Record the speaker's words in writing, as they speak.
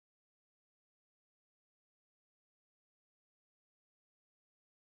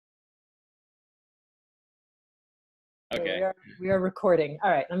Okay. We are recording.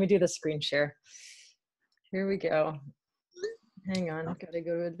 All right, let me do the screen share. Here we go. Hang on, I've got to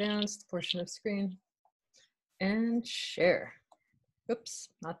go to advanced portion of screen and share. Oops,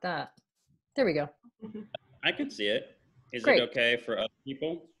 not that. There we go. I can see it. Is Great. it okay for other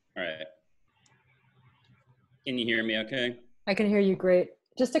people? All right. Can you hear me okay? I can hear you great.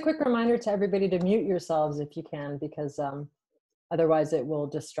 Just a quick reminder to everybody to mute yourselves if you can, because otherwise it will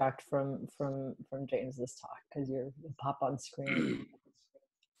distract from James's talk because you'll pop on screen.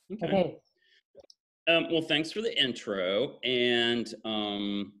 Okay. Well, thanks for the intro. And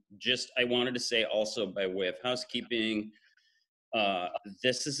just I wanted to say also by way of housekeeping,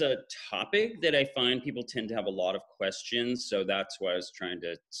 this is a topic that I find people tend to have a lot of questions. So that's why I was trying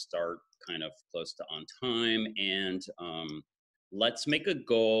to start kind of close to on time. And let's make a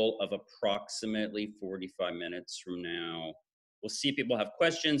goal of approximately 45 minutes from now. We'll see if people have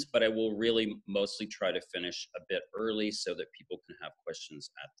questions, but I will really mostly try to finish a bit early so that people can have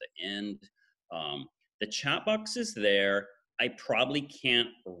questions at the end. The chat box is there. I probably can't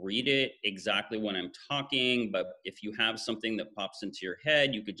read it exactly when I'm talking, but if you have something that pops into your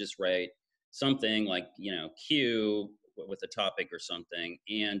head, you could just write something like, you know, Q with a topic or something.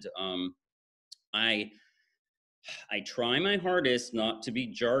 And I try my hardest not to be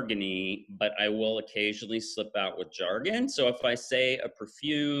jargony, but I will occasionally slip out with jargon. So if I say a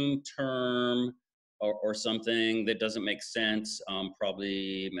perfume term or something that doesn't make sense,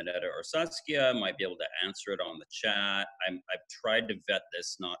 probably Medetta or Saskia might be able to answer it on the chat. I've tried to vet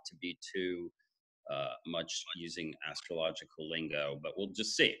this not to be too much using astrological lingo, but we'll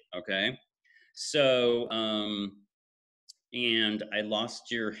just see, okay? So, and I lost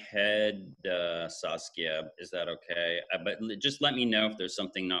your head, Saskia. Is that okay? But just let me know if there's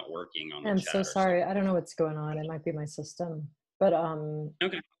something not working on the I'm chat. so sorry. I don't know what's going on. It might be my system. But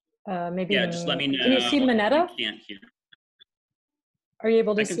okay. Maybe. Yeah, just let me know. Can you see Minetta? I can't hear. Are you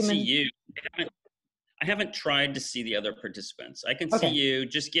able to see? I can see you. I haven't tried to see the other participants. I can see you.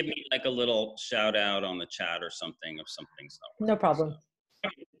 Just give me like a little shout out on the chat or something if something's not working. No problem. So.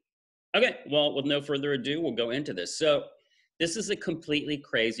 Okay. Well, with no further ado, we'll go into this. So this is a completely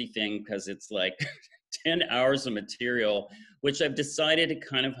crazy thing because it's like 10 hours of material, which I've decided to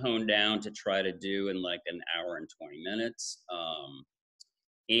kind of hone down to try to do in like an hour and 20 minutes.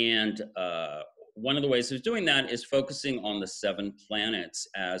 One of the ways of doing that is focusing on the 7 planets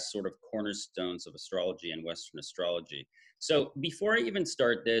as sort of cornerstones of astrology and Western astrology. So before I even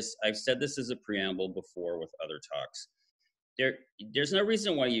start this, I've said this as a preamble before with other talks. There's no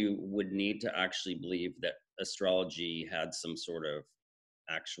reason why you would need to actually believe that astrology had some sort of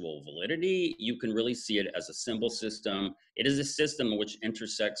actual validity. You can really see it as a symbol system. It is a system which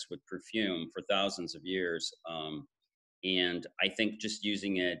intersects with perfume for thousands of years. And I think just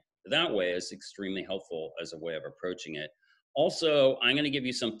using it that way is extremely helpful as a way of approaching it. Also, I'm going to give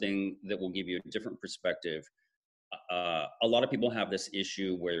you something that will give you a different perspective. A lot of people have this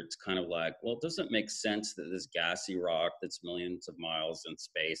issue where it's kind of like, well, it doesn't make sense that this gassy rock that's millions of miles in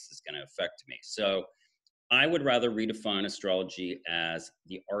space is going to affect me. So I would rather redefine astrology as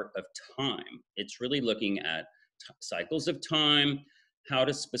the art of time. It's really looking at cycles of time, how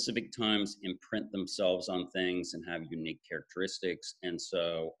do specific times imprint themselves on things and have unique characteristics. And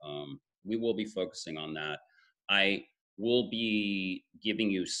so we will be focusing on that. I will be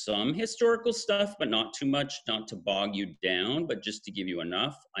giving you some historical stuff, but not too much, not to bog you down, but just to give you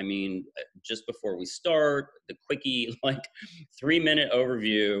enough. I mean, just before we start, the quickie, like 3-minute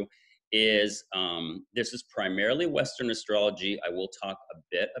overview is this is primarily Western astrology. I will talk a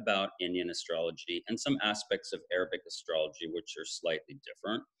bit about Indian astrology and some aspects of Arabic astrology, which are slightly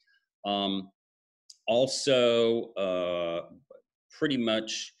different. Also, pretty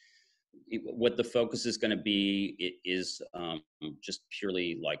much what the focus is going to be is just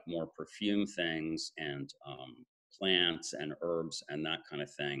purely like more perfume things and plants and herbs and that kind of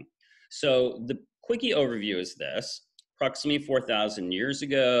thing. So the quickie overview is this. Approximately 4,000 years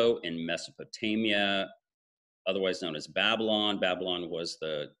ago in Mesopotamia, otherwise known as Babylon. Babylon was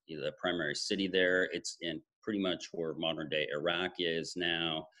the primary city there. It's in pretty much where modern day Iraq is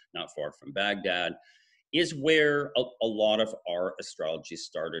now, not far from Baghdad, is where a lot of our astrology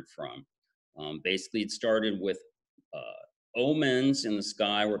started from. Basically, it started with omens in the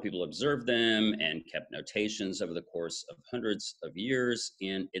sky where people observed them and kept notations over the course of hundreds of years.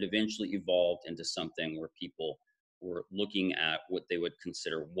 And it eventually evolved into something where people were looking at what they would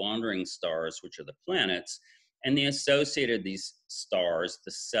consider wandering stars, which are the planets. And they associated these stars,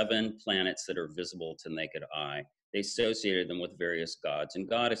 the 7 planets that are visible to naked eye, they associated them with various gods and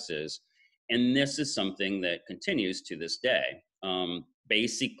goddesses. And this is something that continues to this day.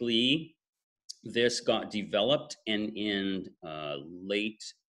 Basically, This got developed in late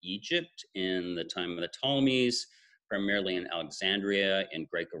Egypt in the time of the Ptolemies, primarily in Alexandria in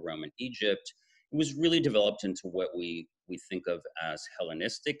Greco-Roman Egypt. It was really developed into what we think of as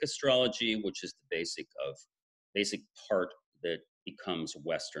Hellenistic astrology, which is the basic part that becomes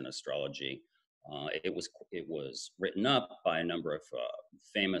Western astrology. It was written up by a number of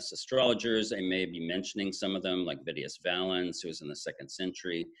famous astrologers. I may be mentioning some of them, like Vidius Valens, who was in the 2nd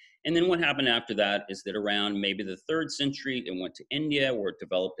century. And then what happened after that is that around maybe the 3rd century, it went to India, where it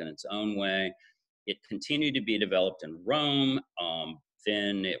developed in its own way. It continued to be developed in Rome.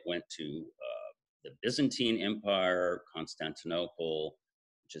 Then it went to the Byzantine Empire, Constantinople,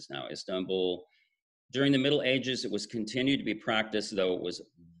 which is now Istanbul. During the Middle Ages, it was continued to be practiced, though it was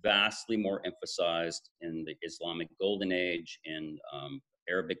vastly more emphasized in the Islamic Golden Age, in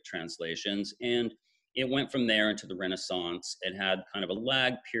Arabic translations. And it went from there into the Renaissance. It had kind of a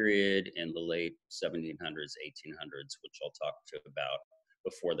lag period in the late 1700s, 1800s, which I'll talk to about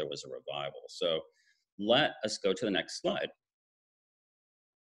before there was a revival. So let us go to the next slide.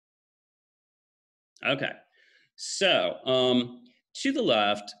 Okay, so to the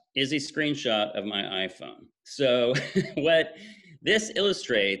left is a screenshot of my iPhone. So what this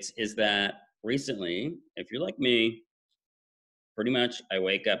illustrates is that recently, if you're like me, pretty much I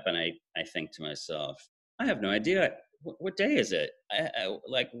wake up and I think to myself, I have no idea what day is it?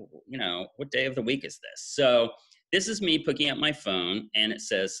 What day of the week is this? So this is me picking up my phone and it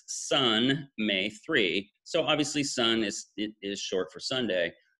says Sun, May 3. So obviously sun is short for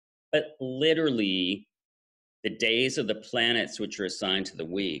Sunday, but literally the days of the planets which are assigned to the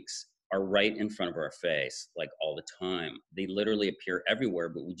weeks are right in front of our face, like all the time. They literally appear everywhere,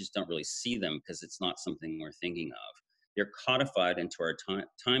 but we just don't really see them because it's not something we're thinking of. They're codified into our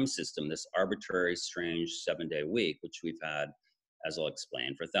time system, this arbitrary, strange 7-day week, which we've had, as I'll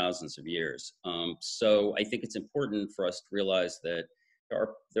explain, for thousands of years. So I think it's important for us to realize that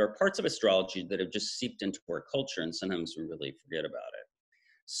there are parts of astrology that have just seeped into our culture, and sometimes we really forget about it.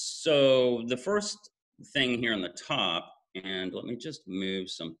 So the first thing here on the top, and let me just move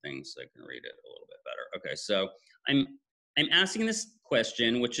some things so I can read it a little bit better. Okay, so I'm asking this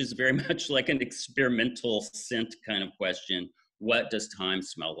question, which is very much like an experimental scent kind of question. What does time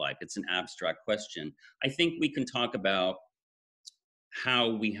smell like? It's an abstract question. I think we can talk about how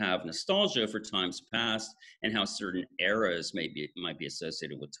we have nostalgia for times past and how certain eras might be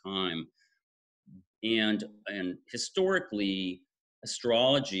associated with time. And historically,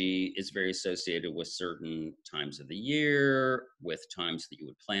 astrology is very associated with certain times of the year, with times that you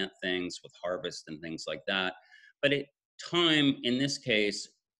would plant things, with harvest and things like that. But time, in this case,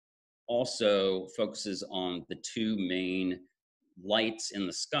 also focuses on the two main lights in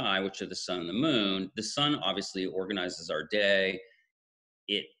the sky, which are the sun and the moon. The sun obviously organizes our day.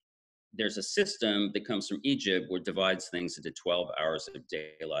 There's a system that comes from Egypt where it divides things into 12 hours of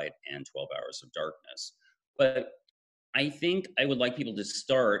daylight and 12 hours of darkness. But I think I would like people to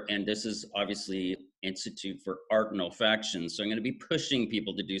start, and this is obviously Institute for Art and Olfaction, so I'm going to be pushing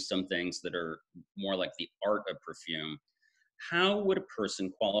people to do some things that are more like the art of perfume. How would a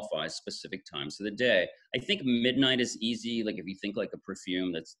person qualify specific times of the day? I think midnight is easy. Like if you think like a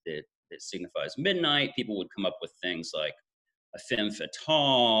perfume that signifies midnight, people would come up with things like a femme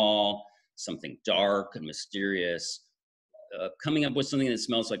fatale, something dark and mysterious. Coming up with something that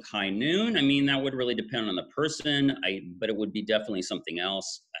smells like high noon, I mean, that would really depend on the person, but it would be definitely something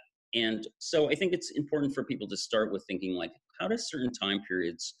else. And so I think it's important for people to start with thinking like, how do certain time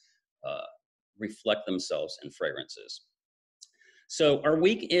periods reflect themselves in fragrances? So our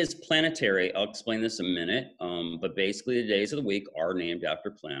week is planetary. I'll explain this in a minute, but basically the days of the week are named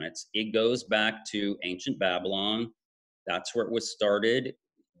after planets. It goes back to ancient Babylon. That's where it was started.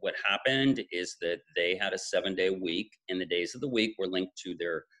 What happened is that they had a 7-day week, and the days of the week were linked to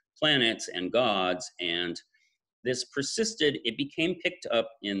their planets and gods, and this persisted. It became picked up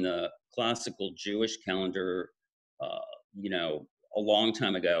in the classical Jewish calendar, a long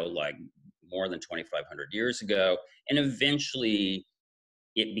time ago, like more than 2,500 years ago, and eventually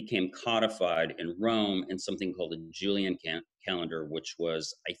it became codified in Rome in something called the Julian calendar, which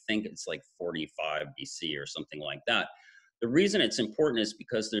was, I think it's like 45 BC or something like that. The reason it's important is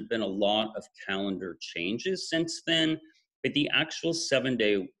because there've been a lot of calendar changes since then, but the actual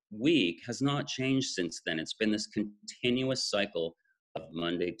 7-day week has not changed since then. It's been this continuous cycle of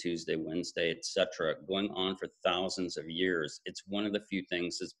Monday, Tuesday, Wednesday, etc., going on for thousands of years. It's one of the few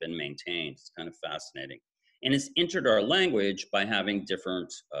things that's been maintained. It's kind of fascinating. And it's entered our language by having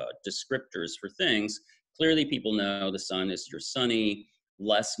different descriptors for things. Clearly, people know the sun is your sunny.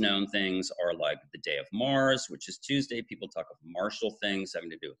 Less known things are like the day of Mars, which is Tuesday. People talk of martial things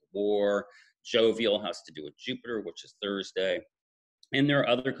having to do with war. Jovial has to do with Jupiter, which is Thursday. And there are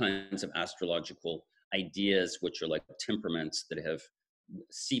other kinds of astrological ideas, which are like temperaments that have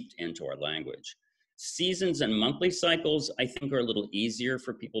seeped into our language. Seasons and monthly cycles, I think, are a little easier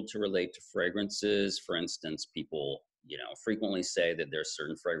for people to relate to fragrances. For instance, people, frequently say that there are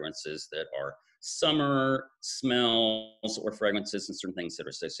certain fragrances that are summer smells or fragrances and certain things that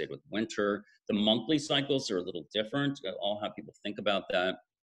are associated with winter. The monthly cycles are a little different, all how people think about that.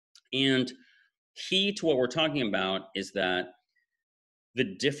 And key to what we're talking about is that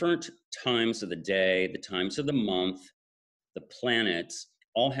the different times of the day, the times of the month, the planets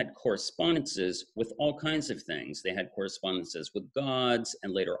all had correspondences with all kinds of things. They had correspondences with gods,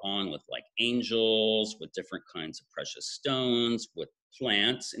 and later on with like angels, with different kinds of precious stones, with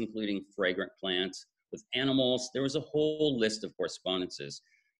plants, including fragrant plants, with animals. There was a whole list of correspondences.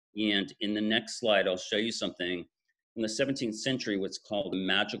 And in the next slide, I'll show you something from the 17th century, what's called a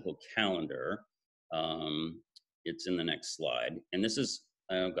magical calendar. It's in the next slide. And this is,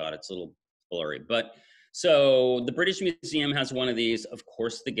 oh God, it's a little blurry, but so the British Museum has one of these. Of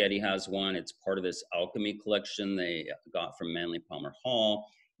course, the Getty has one. It's part of this alchemy collection they got from Manly Palmer Hall.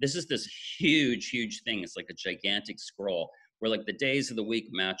 This is this huge, huge thing. It's like a gigantic scroll where like the days of the week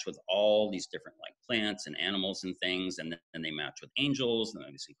match with all these different like plants and animals and things, and then they match with angels and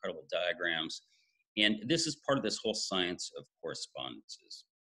these incredible diagrams. And this is part of this whole science of correspondences.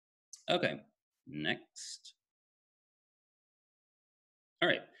 Okay, next. All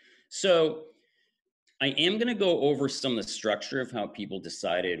right, so I am going to go over some of the structure of how people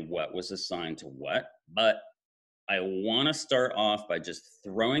decided what was assigned to what, but I want to start off by just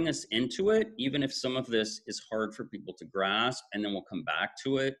throwing us into it, even if some of this is hard for people to grasp, and then we'll come back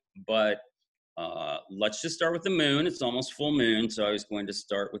to it. But let's just start with the moon. It's almost full moon, so I was going to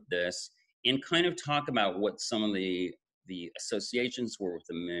start with this and kind of talk about what some of the associations were with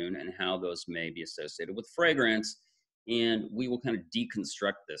the moon and how those may be associated with fragrance. And we will kind of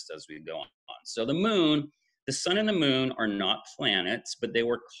deconstruct this as we go on. So the moon, the sun and the moon are not planets, but they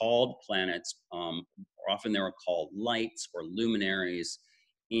were called planets. Often they were called lights or luminaries.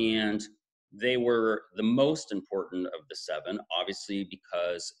 And they were the most important of the seven, obviously,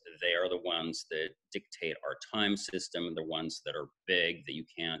 because they are the ones that dictate our time system, the ones that are big that you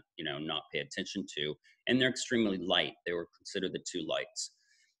can't, not pay attention to. And they're extremely light. They were considered the two lights.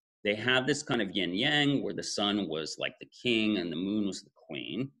 They had this kind of yin yang where the sun was like the king and the moon was the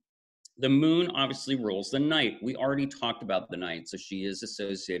queen. The moon obviously rules the night. We already talked about the night, so she is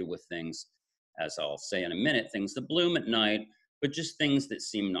associated with things, as I'll say in a minute, things that bloom at night, but just things that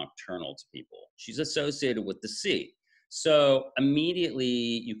seem nocturnal to people. She's associated with the sea. So immediately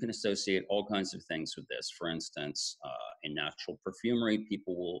you can associate all kinds of things with this. For instance, in natural perfumery,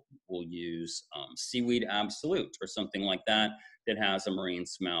 people will use seaweed absolute or something like that that has a marine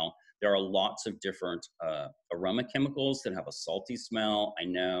smell. There are lots of different aroma chemicals that have a salty smell. I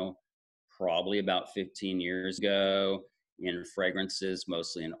know probably about 15 years ago in fragrances,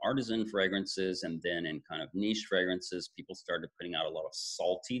 mostly in artisan fragrances, and then in kind of niche fragrances, people started putting out a lot of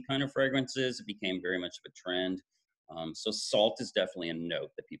salty kind of fragrances. It became very much of a trend. So salt is definitely a note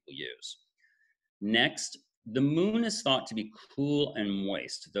that people use. Next, the moon is thought to be cool and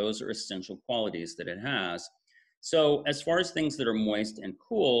moist. Those are essential qualities that it has. So as far as things that are moist and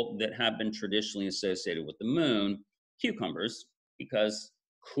cool that have been traditionally associated with the moon, cucumbers, because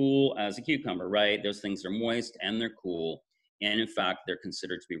cool as a cucumber, right? Those things are moist and they're cool. And in fact, they're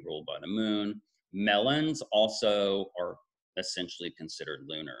considered to be ruled by the moon. Melons also are essentially considered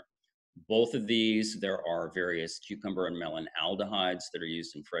lunar. Both of these, there are various cucumber and melon aldehydes that are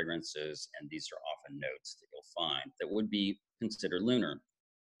used in fragrances, and these are often notes that you'll find that would be considered lunar.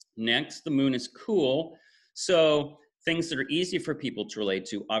 Next, the moon is cool. So things that are easy for people to relate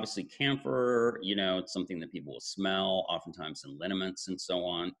to, obviously camphor, it's something that people will smell, oftentimes in liniments and so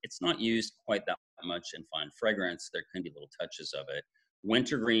on. It's not used quite that much in fine fragrance. There can be little touches of it.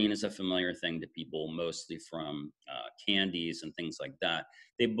 Wintergreen is a familiar thing to people, mostly from candies and things like that.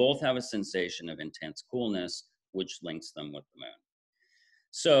 They both have a sensation of intense coolness, which links them with the moon.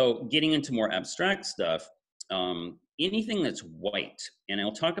 So getting into more abstract stuff, anything that's white, and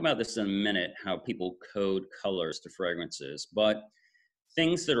I'll talk about this in a minute, how people code colors to fragrances, but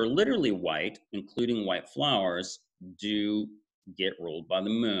things that are literally white, including white flowers, do get ruled by the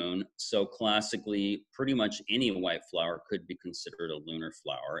moon. So classically, pretty much any white flower could be considered a lunar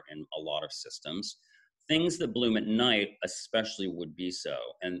flower in a lot of systems. Things that bloom at night especially would be so.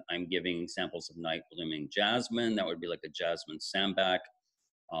 And I'm giving examples of night blooming jasmine. That would be like a jasmine sambac,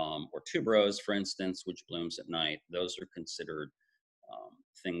 or tuberose, for instance, which blooms at night. Those are considered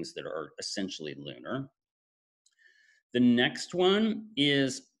things that are essentially lunar. The next one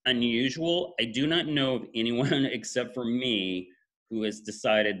is unusual. I do not know of anyone except for me who has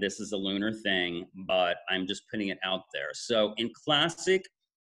decided this is a lunar thing, but I'm just putting it out there. So in classic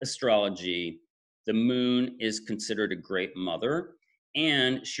astrology, the moon is considered a great mother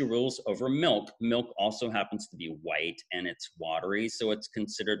and she rules over milk. Milk also happens to be white and it's watery, so it's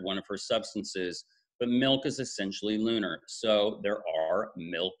considered one of her substances. But milk is essentially lunar. So there are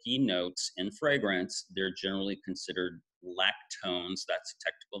milky notes in fragrance. They're generally considered lactones. That's a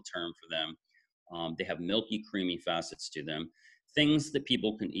technical term for them. They have milky, creamy facets to them. Things that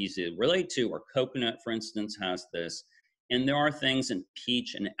people can easily relate to, or coconut, for instance, has this. And there are things in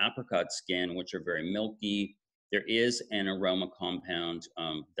peach and apricot skin, which are very milky. There is an aroma compound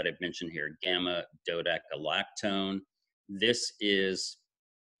that I've mentioned here, gamma dodecaLactone. This is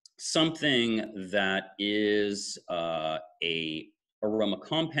something that is a aroma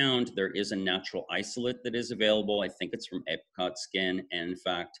compound. There is a natural isolate that is available. I think it's from apricot skin. And in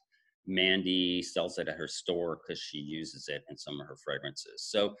fact, Mandy sells it at her store because she uses it in some of her fragrances.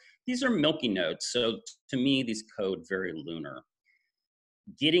 So these are milky notes. So to me, these code very lunar.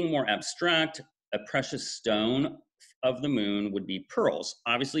 Getting more abstract, a precious stone of the moon would be pearls.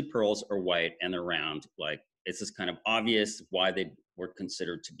 Obviously, pearls are white and they're round. Like, it's just kind of obvious why they were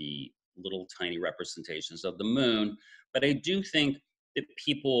considered to be little tiny representations of the moon. But I do think that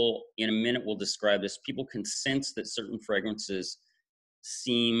people, in a minute we'll describe this, people can sense that certain fragrances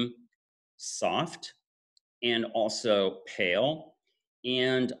seem soft and also pale.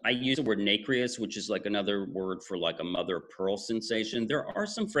 And I use the word nacreous, which is like another word for like a mother of pearl sensation. There are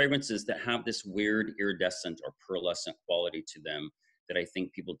some fragrances that have this weird iridescent or pearlescent quality to them that I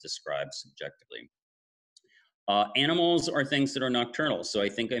think people describe subjectively. Animals are things that are nocturnal. So I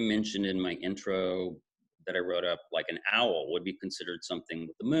think I mentioned in my intro that I wrote up, like an owl would be considered something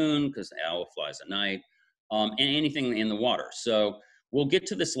with the moon because the owl flies at night, and anything in the water. So we'll get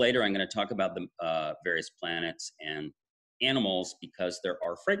to this later. I'm going to talk about the various planets and animals because there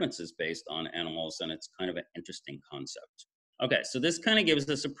are fragrances based on animals, and it's kind of an interesting concept. Okay, so this kind of gives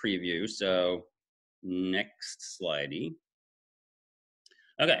us a preview. So next slidey.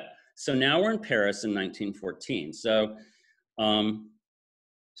 Okay, so now we're in Paris in 1914. So,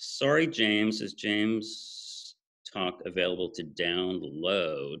 sorry, James, is James talk available to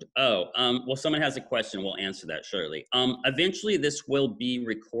download? Oh, well, someone has a question. We'll answer that shortly. Eventually, this will be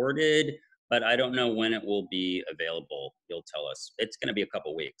recorded, but I don't know when it will be available. You'll tell us. It's going to be a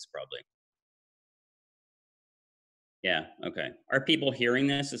couple weeks, probably. Yeah, okay. Are people hearing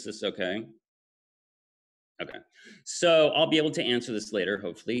this? Is this okay? Okay, so I'll be able to answer this later,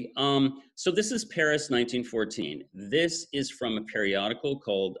 hopefully. So this is Paris, 1914. This is from a periodical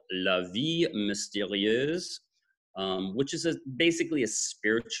called La Vie Mystérieuse, which is basically a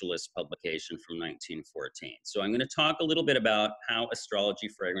spiritualist publication from 1914. So I'm going to talk a little bit about how astrology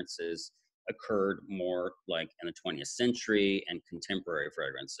fragrances occurred more like in the 20th century and contemporary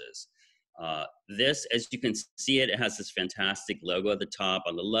fragrances. This, as you can see it has this fantastic logo at the top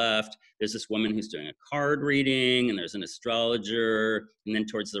on the left. There's this woman who's doing a card reading, and there's an astrologer. And then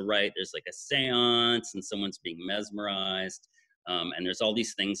towards the right, there's like a seance, and someone's being mesmerized. And there's all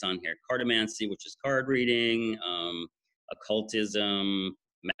these things on here. Cartomancy, which is card reading, occultism,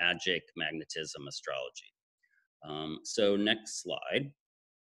 magic, magnetism, astrology. So next slide.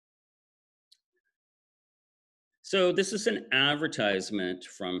 So this is an advertisement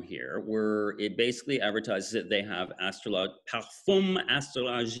from here where it basically advertises that they have parfum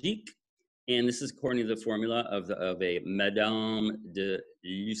astrologique, and this is according to the formula of a Madame de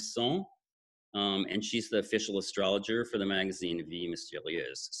Luçon, and she's the official astrologer for the magazine Vie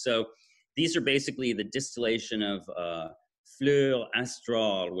Mystérieuse. So these are basically the distillation of fleur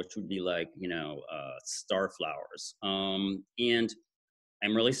astrale, which would be like, star flowers. And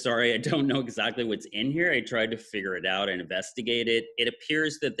I'm really sorry, I don't know exactly what's in here. I tried to figure it out and investigate it. It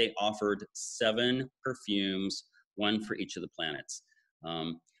appears that they offered 7 perfumes, one for each of the planets.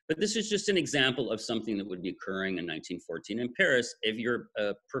 But this is just an example of something that would be occurring in 1914 in Paris. If you're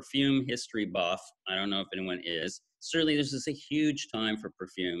a perfume history buff, I don't know if anyone is, certainly this is a huge time for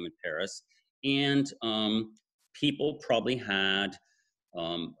perfume in Paris. And people probably had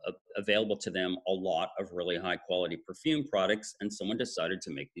available to them a lot of really high quality perfume products, and someone decided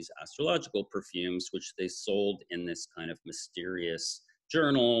to make these astrological perfumes, which they sold in this kind of mysterious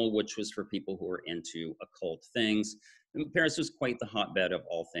journal, which was for people who were into occult things. And Paris was quite the hotbed of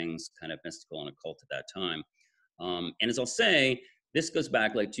all things kind of mystical and occult at that time. And as I'll say, this goes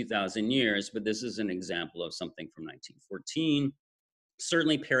back like 2,000 years, but this is an example of something from 1914.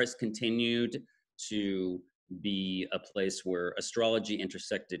 Certainly Paris continued to be a place where astrology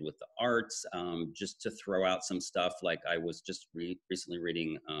intersected with the arts. Just to throw out some stuff, like I was just recently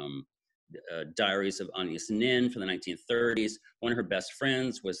reading Diaries of Agnes Nin from the 1930s. One of her best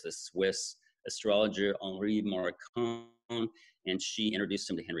friends was the Swiss astrologer Henri Moricon, and she introduced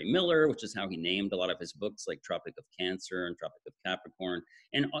him to Henry Miller, which is how he named a lot of his books, like Tropic of Cancer and Tropic of Capricorn,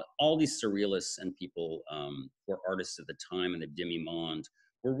 and all these surrealists and people who were artists at the time in the demi-monde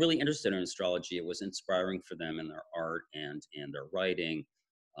were really interested in astrology. It was inspiring for them in their art and their writing.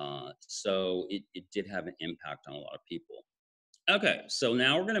 So it did have an impact on a lot of people. Okay, so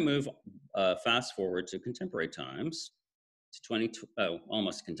now we're going to move fast forward to contemporary times, to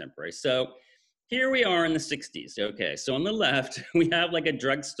almost contemporary. So here we are in the 60s. Okay, so on the left, we have like a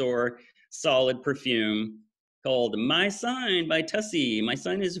drugstore solid perfume called My Sign by Tussie. My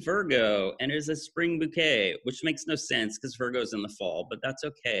sign is Virgo, and it is a spring bouquet, which makes no sense because Virgo's in the fall, but that's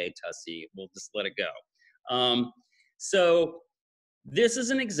okay, Tussie. We'll just let it go. So this is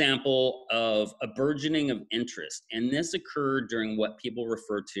an example of a burgeoning of interest, and this occurred during what people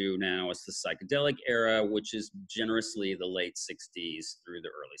refer to now as the psychedelic era, which is generously the late 60s through the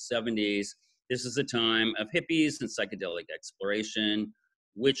early 70s. This is a time of hippies and psychedelic exploration,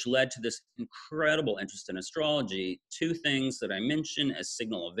 which led to this incredible interest in astrology. Two things that I mentioned as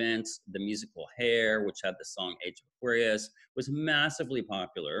signal events: the musical Hair, which had the song Age of Aquarius, was massively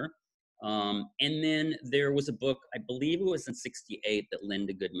popular. And then there was a book, I believe it was in 68, that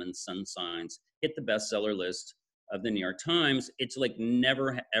Linda Goodman's Sun Signs hit the bestseller list of the New York Times. It's like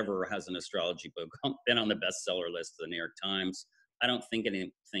never ever has an astrology book been on the bestseller list of the New York Times. I don't think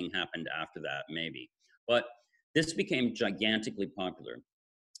anything happened after that, maybe. But this became gigantically popular.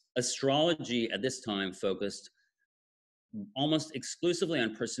 Astrology at this time focused almost exclusively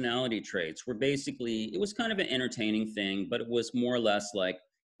on personality traits, where basically it was kind of an entertaining thing, but it was more or less like,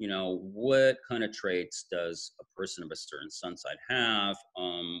 you know, what kind of traits does a person of a certain sun sign have?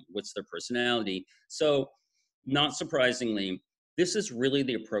 What's their personality? So, not surprisingly, this is really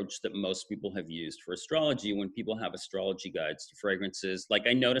the approach that most people have used for astrology when people have astrology guides to fragrances. Like,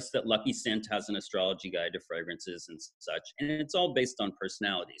 I noticed that Lucky Scent has an astrology guide to fragrances and such, and it's all based on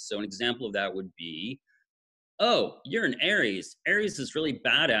personality. So, an example of that would be, oh, you're an Aries. Aries is really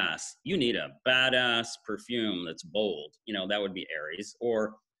badass. You need a badass perfume that's bold. You know, that would be Aries.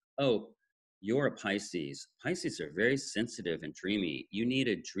 Or, oh, you're a Pisces. Pisces are very sensitive and dreamy. You need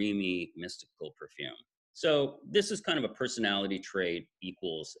a dreamy, mystical perfume. So this is kind of a personality trait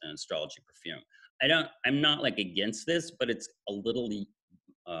equals an astrology perfume. I'm not like against this, but it's a little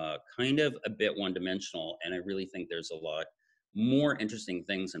kind of a bit one-dimensional. And I really think there's a lot more interesting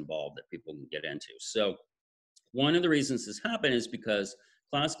things involved that people can get into. So one of the reasons this happened is because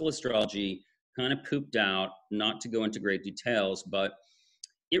classical astrology kind of pooped out, not to go into great details, but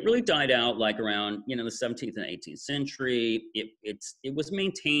it really died out like around, you know, the 17th and 18th century. It was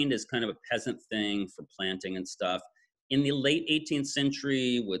maintained as kind of a peasant thing for planting and stuff. In the late 18th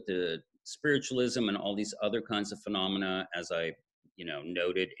century, with the spiritualism and all these other kinds of phenomena, as I, you know,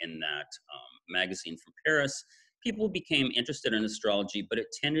 noted in that magazine from Paris, people became interested in astrology, but it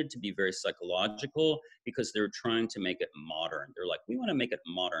tended to be very psychological because they were trying to make it modern. They're like, we want to make it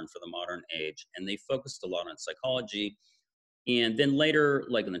modern for the modern age. And they focused a lot on psychology. And then later,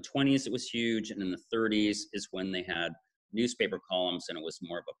 like in the 20s, it was huge. And in the 30s is when they had newspaper columns and it was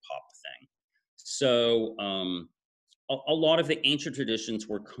more of a pop thing. So a lot of the ancient traditions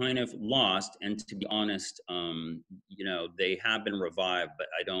were kind of lost. And to be honest, you know, they have been revived, but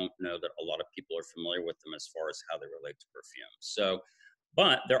I don't know that a lot of people are familiar with them as far as how they relate to perfume. So,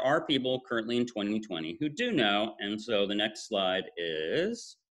 but there are people currently in 2020 who do know. And so the next slide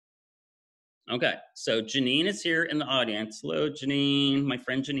is, okay, so Janine is here in the audience. Hello, Janine. My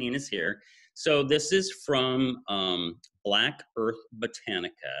friend Janine is here. So this is from Black Earth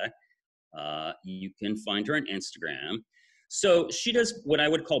Botanica. You can find her on Instagram. So she does what I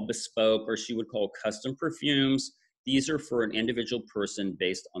would call bespoke, or she would call custom perfumes. These are for an individual person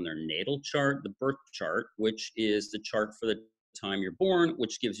based on their natal chart, the birth chart, which is the chart for the time you're born,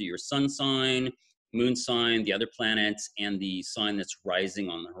 which gives you your sun sign, moon sign, the other planets, and the sign that's rising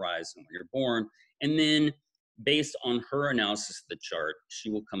on the horizon when you're born. And then based on her analysis of the chart, she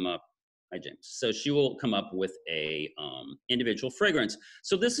will come up, hi James. So she will come up with a individual fragrance.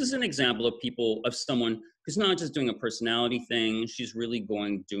 So this is an example of someone who's not just doing a personality thing. She's really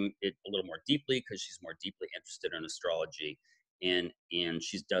doing it a little more deeply because she's more deeply interested in astrology, and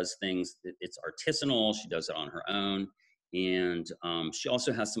she does things. It's artisanal. She does it on her own. And she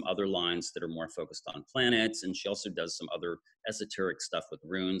also has some other lines that are more focused on planets. And she also does some other esoteric stuff with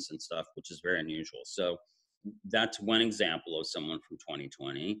runes and stuff, which is very unusual. So that's one example of someone from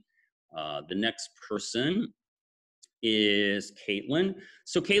 2020. The next person is Caitlin.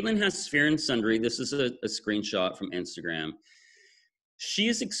 So Caitlin has Sphere and Sundry. This is a screenshot from Instagram. She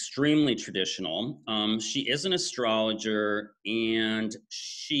is extremely traditional. She is an astrologer, and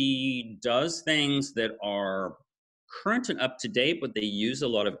she does things that are current and up to date, but they use a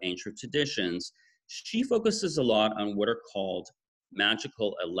lot of ancient traditions. She focuses a lot on what are called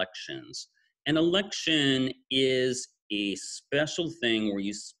magical elections. An election is a special thing where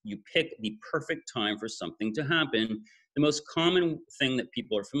you pick the perfect time for something to happen. The most common thing that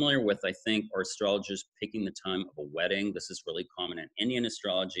people are familiar with, I think, are astrologers picking the time of a wedding. This is really common in Indian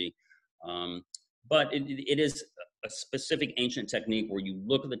astrology. But it is a specific ancient technique where you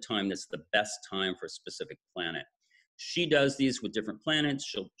look at the time that's the best time for a specific planet. She does these with different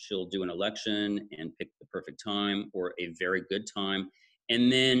planets. She'll do an election and pick the perfect time or a very good time.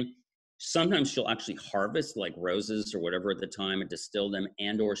 And then sometimes she'll actually harvest like roses or whatever at the time and distill them,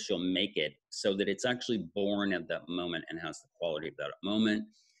 and or she'll make it so that it's actually born at that moment and has the quality of that moment.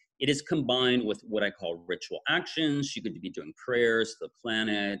 It is combined with what I call ritual actions. She could be doing prayers to the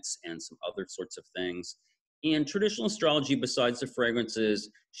planets and some other sorts of things. In traditional astrology, besides the fragrances,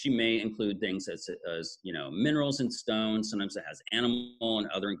 she may include things as minerals and stones. Sometimes it has animal and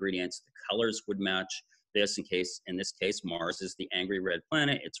other ingredients. The colors would match this. In this case, Mars is the angry red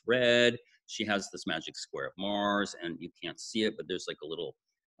planet. It's red. She has this magic square of Mars, and you can't see it, but there's like a little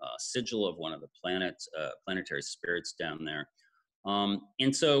sigil of one of the planetary spirits down there.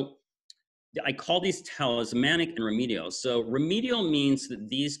 And so I call these talismanic and remedial. So remedial means that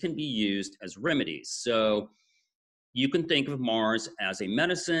these can be used as remedies. So you can think of Mars as a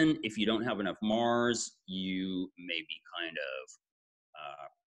medicine. If you don't have enough Mars, you may be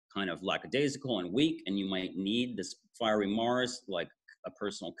kind of lackadaisical and weak, and you might need this fiery Mars, like a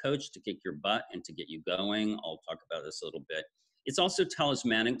personal coach, to kick your butt and to get you going. I'll talk about this a little bit. It's also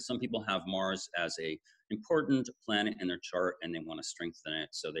talismanic. Some people have Mars as a important planet in their chart and they want to strengthen it,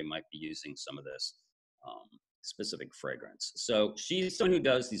 so they might be using some of this specific fragrance. So she's someone who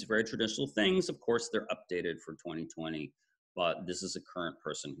does these very traditional things. Of course, they're updated for 2020, but this is a current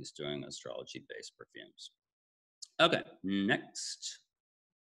person who's doing astrology-based perfumes. Okay, next.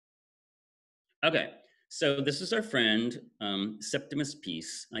 Okay, so this is our friend, Septimus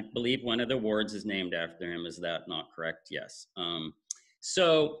Peace. I believe one of the words is named after him. Is that not correct? Yes.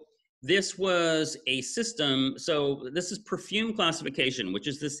 So this was a system. So this is perfume classification, which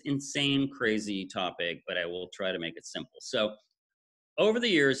is this insane, crazy topic, but I will try to make it simple. So over the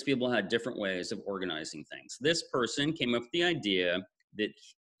years, people had different ways of organizing things. This person came up with the idea that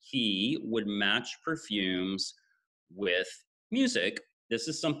he would match perfumes with music. This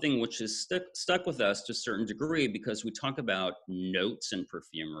is something which is stuck with us to a certain degree because we talk about notes in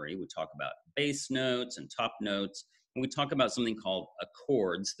perfumery. We talk about base notes and top notes, and we talk about something called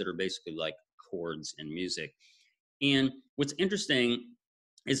accords that are basically like chords in music. And what's interesting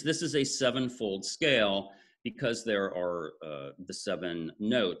is this is a seven-fold scale because there are the seven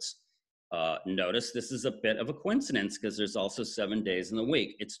notes. Notice this is a bit of a coincidence because there's also 7 days in the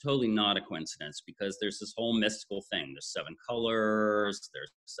week. It's totally not a coincidence because there's this whole mystical thing. There's 7 colors, there's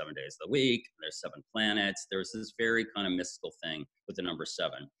 7 days of the week, there's 7 planets. There's this very kind of mystical thing with the number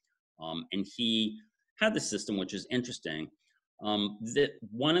 7. And he had this system, which is interesting.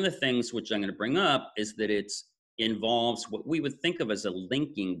 One of the things which I'm going to bring up is that it involves what we would think of as a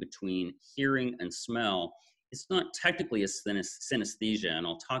linking between hearing and smell. It's not technically a synesthesia, and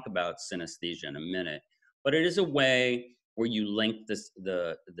I'll talk about synesthesia in a minute, but it is a way where you link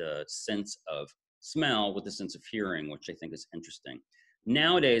the sense of smell with the sense of hearing, which I think is interesting.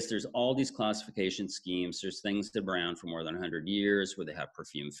 Nowadays, there's all these classification schemes. There's things that have been around for more than 100 years where they have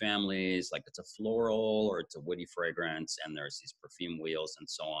perfume families, like it's a floral or it's a woody fragrance, and there's these perfume wheels and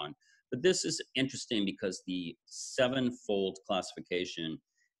so on. But this is interesting because the seven-fold classification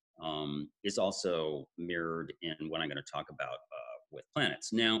is also mirrored in what I'm going to talk about with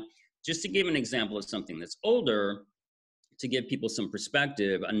planets. Now, just to give an example of something that's older, to give people some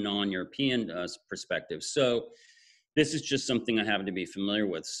perspective, a non-European perspective. So this is just something I happen to be familiar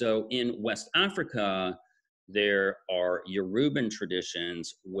with. So in West Africa, there are Yoruban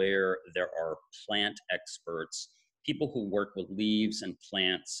traditions where there are plant experts, people who work with leaves and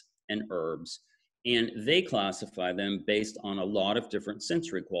plants and herbs, and they classify them based on a lot of different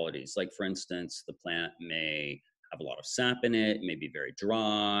sensory qualities. Like, for instance, the plant may have a lot of sap in it, it may be very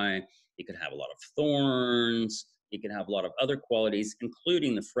dry, it could have a lot of thorns, it could have a lot of other qualities,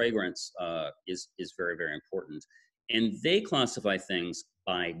 including the fragrance is very, very important. And they classify things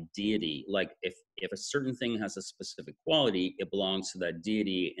by deity. Like if a certain thing has a specific quality, it belongs to that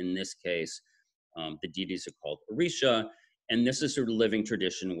deity. In this case, the deities are called Orisha. And this is sort of living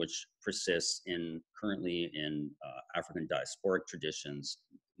tradition which persists currently in African diasporic traditions,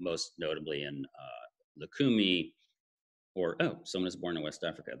 most notably in Lukumi, or oh, someone is born in West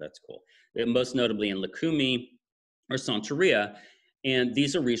Africa. That's cool. Most notably in Lukumi or Santeria, and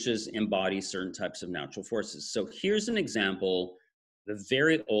these orishas embody certain types of natural forces. So here's an example, the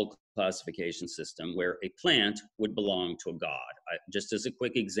very old classification system where a plant would belong to a god. Just as a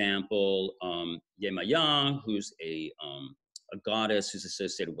quick example, Yemaya, who's a goddess who's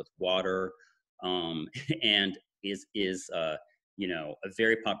associated with water, and is a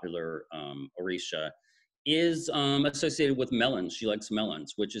very popular orisha, is associated with melons. She likes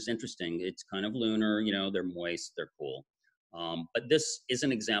melons, which is interesting. It's kind of lunar, they're moist, they're cool. But this is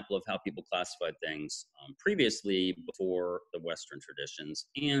an example of how people classified things previously before the Western traditions.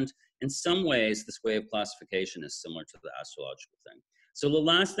 And in some ways, this way of classification is similar to the astrological thing. So the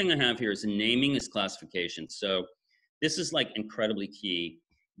last thing I have here is naming as classification. So this is like incredibly key.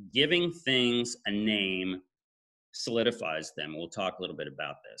 Giving things a name solidifies them. We'll talk a little bit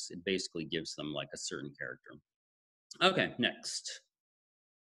about this. It basically gives them like a certain character. Okay, next.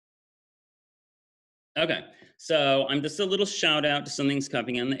 Okay, so I'm just a little shout out to something's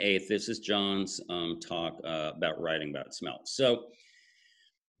coming on the 8th. This is John's talk about writing about smell. So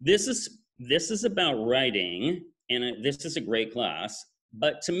this is about writing, and this is a great class.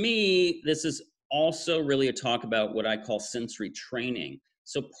 But to me, this is also really a talk about what I call sensory training.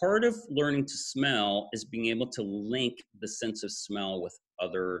 So part of learning to smell is being able to link the sense of smell with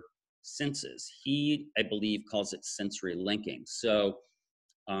other senses. He, I believe, calls it sensory linking. So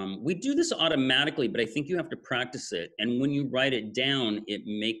we do this automatically, but I think you have to practice it. And when you write it down, it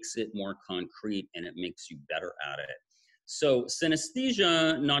makes it more concrete and it makes you better at it. So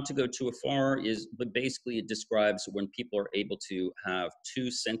synesthesia, not to go too far, but basically it describes when people are able to have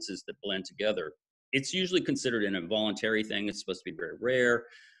two senses that blend together. It's usually considered an involuntary thing. It's supposed to be very rare.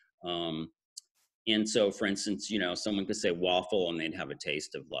 And so, for instance, someone could say waffle and they'd have a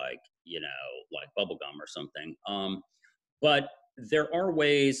taste of like bubble gum or something. But there are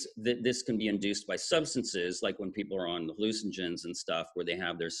ways that this can be induced by substances, like when people are on hallucinogens and stuff, where they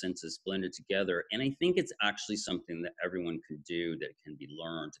have their senses blended together. And I think it's actually something that everyone can do, that can be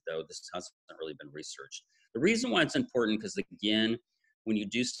learned, though this hasn't really been researched. The reason why it's important, because again, when you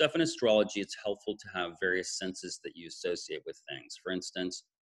do stuff in astrology, it's helpful to have various senses that you associate with things. For instance,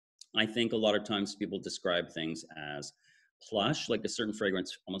 I think a lot of times people describe things as plush, like a certain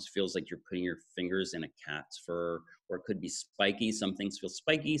fragrance almost feels like you're putting your fingers in a cat's fur, or it could be spiky. Some things feel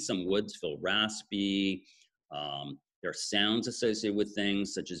spiky, some woods feel raspy. There are sounds associated with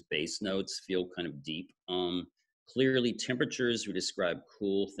things, such as bass notes, feel kind of deep. Clearly, temperatures, we describe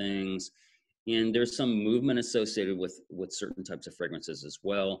cool things. And there's some movement associated with certain types of fragrances as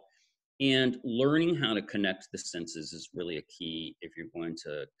well. And learning how to connect the senses is really a key if you're going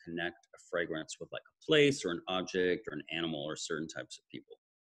to connect a fragrance with like a place or an object or an animal or certain types of people.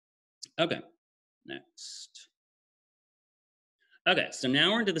 Okay, next. Okay, so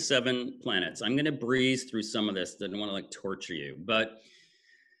now we're into the 7 planets. I'm going to breeze through some of this. I don't want to like torture you, but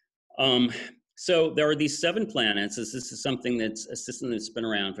so there are these 7 planets. This is something that's a system that's been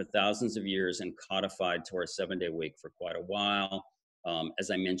around for thousands of years and codified to our 7-day week for quite a while. As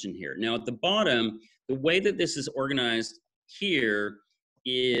I mentioned here. Now at the bottom, the way that this is organized here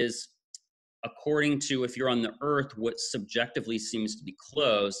is according to, if you're on the Earth, what subjectively seems to be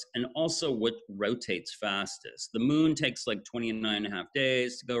close, and also what rotates fastest. The moon takes like 29.5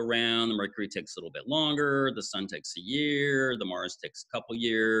 days to go around, the Mercury takes a little bit longer, the sun takes a year, the Mars takes a couple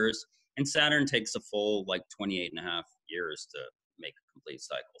years, and Saturn takes a full like 28.5 years to make a complete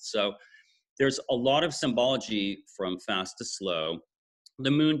cycle. So there's a lot of symbology from fast to slow, the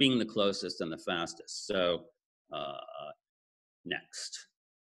moon being the closest and the fastest. So next.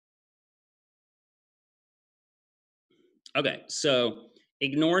 Okay, so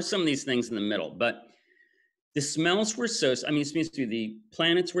ignore some of these things in the middle, but the smells were the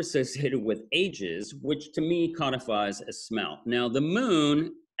planets were associated with ages, which to me codifies as smell. Now the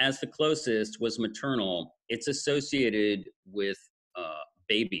moon, as the closest, was maternal. It's associated with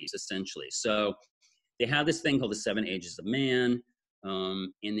babies, essentially. So they have this thing called the 7 ages of man,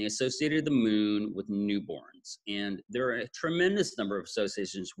 and they associated the moon with newborns. And there are a tremendous number of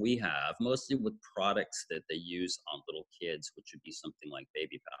associations we have, mostly with products that they use on little kids, which would be something like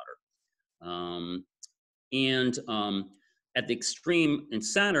baby powder. And at the extreme in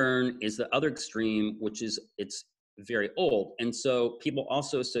Saturn is the other extreme, which is it's very old. And so people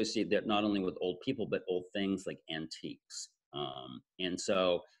also associate that not only with old people, but old things like antiques. And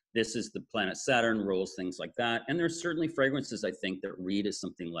so This is the planet Saturn, rules things like that. And there's certainly fragrances, I think, that read as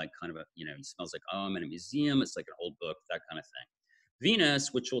something like kind of a, it smells like, oh, I'm in a museum. It's like an old book, that kind of thing.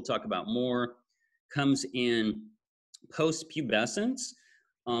 Venus, which we'll talk about more, comes in post-pubescence.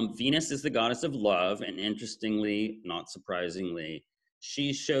 Venus is the goddess of love, and interestingly, not surprisingly,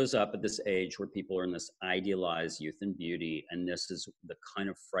 she shows up at this age where people are in this idealized youth and beauty, and this is the kind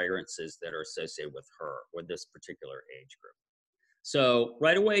of fragrances that are associated with her or this particular age group. So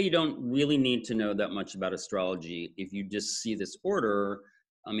right away, you don't really need to know that much about astrology. If you just see this order,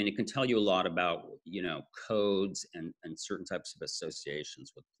 I mean, it can tell you a lot about, codes and certain types of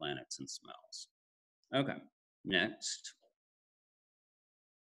associations with planets and smells. Okay, next.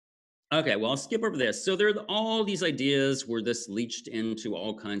 Okay, well, I'll skip over this. So there are all these ideas where this leached into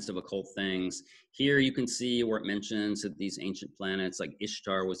all kinds of occult things. Here you can see where it mentions that these ancient planets, like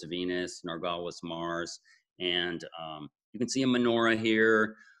Ishtar was Venus, Nargal was Mars, and you can see a menorah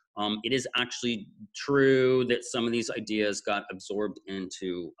here. It is actually true that some of these ideas got absorbed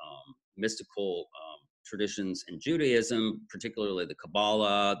into mystical traditions in Judaism, particularly the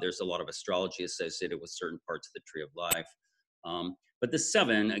Kabbalah. There's a lot of astrology associated with certain parts of the Tree of Life. But the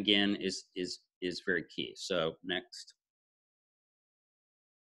 7, again, is very key. So next.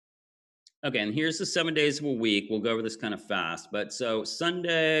 Okay, and here's the 7 days of a week. We'll go over this kind of fast. But so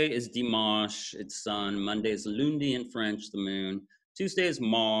Sunday is Dimanche, it's sun. Monday is Lundi in French, the moon. Tuesday is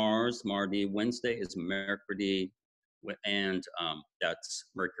Mars, Mardi. Wednesday is Mercredi, and that's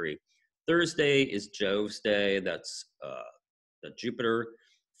Mercury. Thursday is Jove's day, that's Jupiter.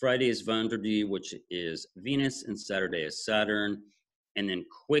 Friday is Vendredi, which is Venus, and Saturday is Saturn. And then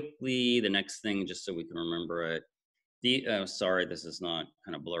quickly, the next thing, just so we can remember it, sorry, this is not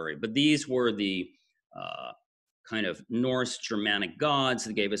kind of blurry, but these were the kind of Norse Germanic gods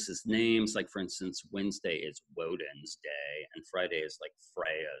that gave us his names. Like, for instance, Wednesday is Woden's day, and Friday is like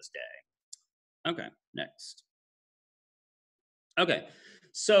Freya's day. Okay, next. Okay,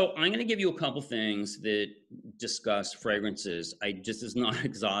 so I'm going to give you a couple things that discuss fragrances. This is not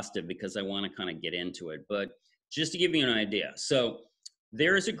exhaustive because I want to kind of get into it, but just to give you an idea. So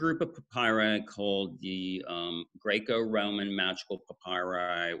there is a group of papyri called the Greco-Roman magical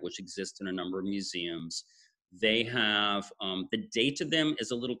papyri, which exist in a number of museums. They have, the date of them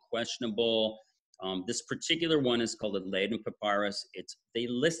is a little questionable. This particular one is called the Leiden Papyrus. They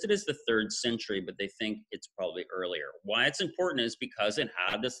list it as the 3rd century, but they think it's probably earlier. Why it's important is because it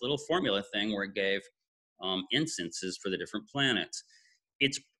had this little formula thing where it gave incenses for the different planets.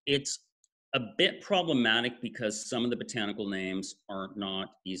 It's a bit problematic because some of the botanical names are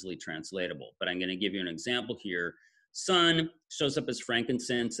not easily translatable, but I'm going to give you an example here. Sun shows up as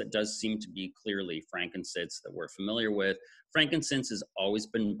frankincense. That does seem to be clearly frankincense that we're familiar with. Frankincense has always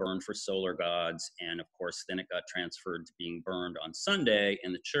been burned for solar gods, and of course, then it got transferred to being burned on Sunday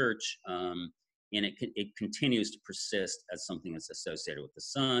in the church, and it continues to persist as something that's associated with the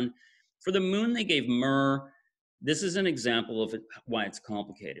sun. For the moon, they gave myrrh. This is an example of why it's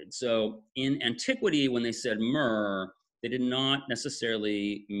complicated. So in antiquity, when they said myrrh, they did not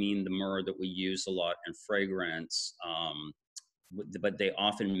necessarily mean the myrrh that we use a lot in fragrance, but they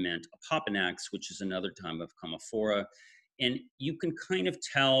often meant Apopanax, which is another type of Camophora. And you can kind of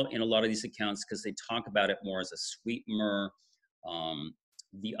tell in a lot of these accounts because they talk about it more as a sweet myrrh.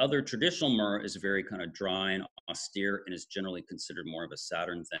 The other traditional myrrh is very kind of dry and austere and is generally considered more of a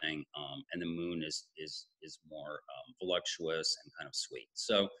Saturn thing. And the moon is more voluptuous and kind of sweet.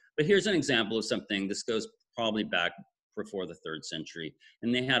 So, but here's an example of something. This goes probably back before the 3rd century.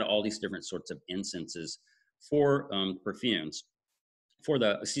 And they had all these different sorts of incenses for perfumes, for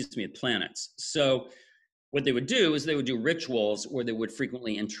the planets. So what they would do is they would do rituals where they would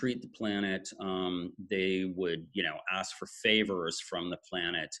frequently entreat the planet. They would, ask for favors from the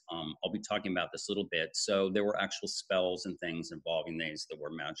planet. I'll be talking about this a little bit. So there were actual spells and things involving these that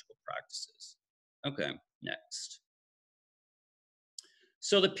were magical practices. Okay, next.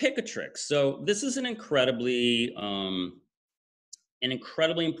 So the Picatrix. So this is an incredibly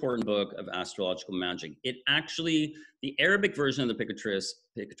important book of astrological magic. It actually, the Arabic version of the Picatrix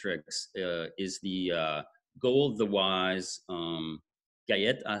is the Goal of the Wise,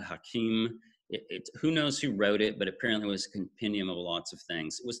 Gayet al-Hakim. Who knows who wrote it, but apparently it was a compendium of lots of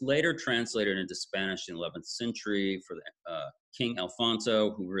things. It was later translated into Spanish in the 11th century for King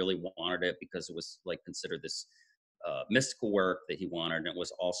Alfonso, who really wanted it because it was like considered this mystical work that he wanted, and it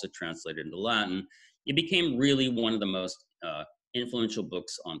was also translated into Latin. It became really one of the most influential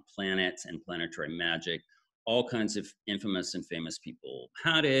books on planets and planetary magic. All kinds of infamous and famous people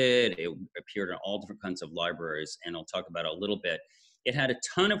had it. It appeared in all different kinds of libraries, and I'll talk about it a little bit. It had a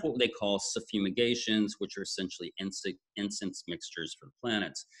ton of what they call suffumigations, which are essentially incense mixtures for the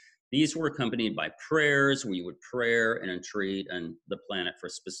planets. These were accompanied by prayers, where you would pray and entreat and the planet for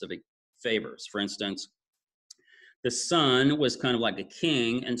specific favors. For instance, the sun was kind of like a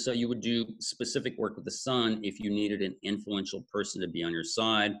king, and so you would do specific work with the sun if you needed an influential person to be on your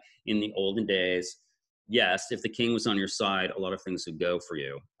side. In the olden days, yes, if the king was on your side, a lot of things would go for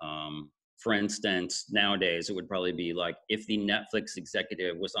you. For instance, nowadays it would probably be like if the Netflix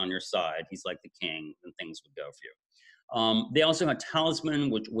executive was on your side, he's like the king, and things would go for you. They also had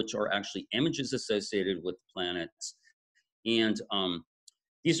talisman, which are actually images associated with planets, and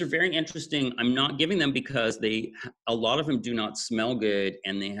these are very interesting. I'm not giving them because a lot of them do not smell good,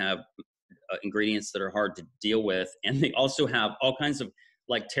 and they have ingredients that are hard to deal with, and they also have all kinds of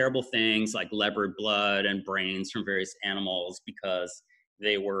like terrible things like leopard blood and brains from various animals because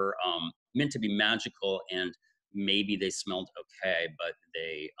they were meant to be magical, and maybe they smelled okay, but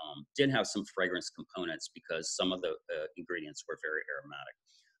they did have some fragrance components because some of the ingredients were very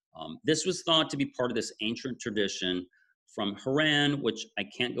aromatic. This was thought to be part of this ancient tradition from Haran, which I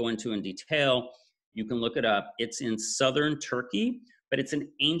can't go into in detail. You can look it up. It's in southern Turkey, but it's an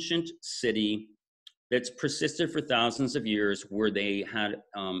ancient city that's persisted for thousands of years, where they had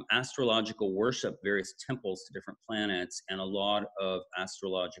astrological worship, various temples to different planets, and a lot of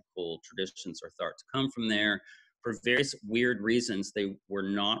astrological traditions are thought to come from there. For various weird reasons, they were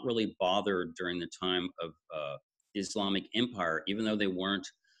not really bothered during the time of the Islamic Empire, even though they weren't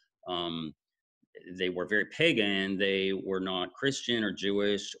they were very pagan. They were not Christian or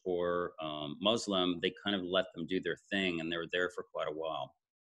Jewish or Muslim. They kind of let them do their thing, and they were there for quite a while.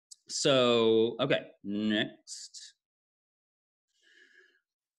 So, okay, next.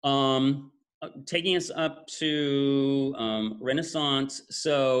 Taking us up to Renaissance.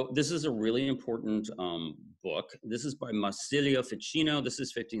 So this is a really important book. This is by Marsilio Ficino. This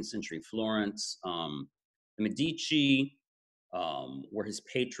is 15th century Florence. The Medici were his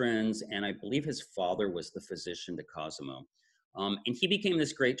patrons, and I believe his father was the physician to Cosimo. And he became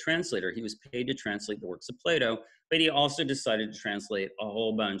this great translator. He was paid to translate the works of Plato, but he also decided to translate a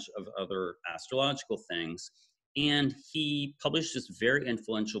whole bunch of other astrological things. And he published this very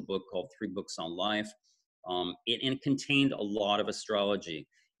influential book called Three Books on Life. It contained a lot of astrology.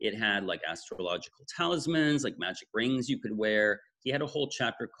 It had like astrological talismans, like magic rings you could wear. He had a whole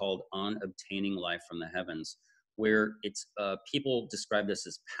chapter called On Obtaining Life from the Heavens, where it's people describe this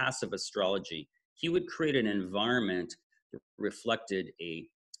as passive astrology. He would create an environment that reflected a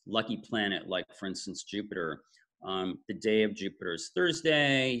lucky planet, like for instance, Jupiter. The day of Jupiter's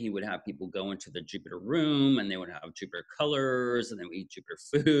Thursday, he would have people go into the Jupiter room, and they would have Jupiter colors, and they would eat Jupiter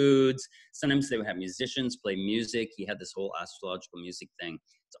foods. Sometimes they would have musicians play music. He had this whole astrological music thing.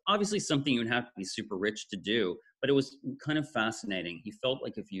 It's obviously something you would have to be super rich to do, but it was kind of fascinating. He felt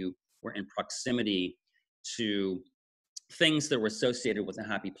like if you were in proximity to things that were associated with a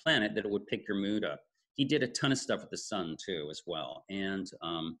happy planet, that it would pick your mood up. He did a ton of stuff with the sun too, as well. And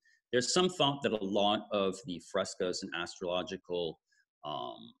there's some thought that a lot of the frescoes and astrological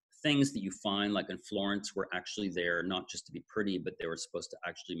things that you find, like in Florence, were actually there not just to be pretty, but they were supposed to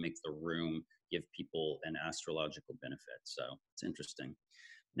actually make the room give people an astrological benefit. So it's interesting.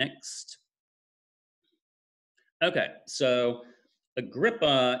 Next. Okay, so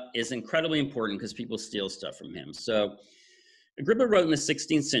Agrippa is incredibly important because people steal stuff from him. So Agrippa wrote in the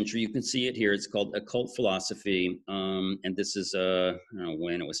 16th century. You can see it here. It's called Occult Philosophy, and this is I don't know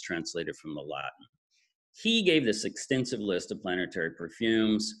when it was translated from the Latin. He gave this extensive list of planetary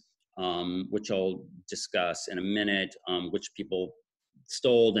perfumes, which I'll discuss in a minute, which people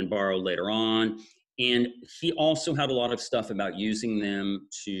stole and borrowed later on. And he also had a lot of stuff about using them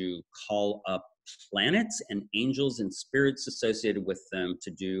to call up planets and angels and spirits associated with them to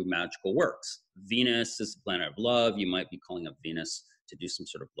do magical works. Venus is the planet of love. You might be calling up Venus to do some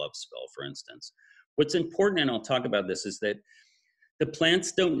sort of love spell, for instance. What's important, and I'll talk about this, is that the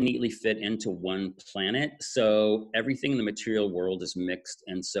plants don't neatly fit into one planet, so everything in the material world is mixed,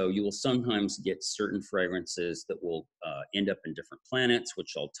 and so you will sometimes get certain fragrances that will end up in different planets,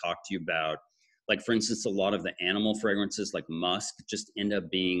 which I'll talk to you about. Like, for instance, a lot of the animal fragrances, like musk, just end up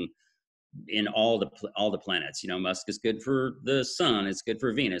being in all the planets. You know, musk is good for the sun, it's good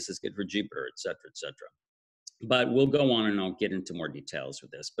for Venus, it's good for Jupiter, et cetera, et cetera. But we'll go on and I'll get into more details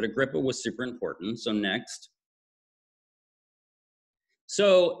with this. But Agrippa was super important. So next.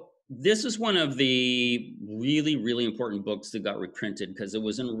 So this is one of the really, really important books that got reprinted because it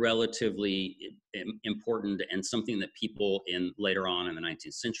wasn't relatively important and something that people in later on in the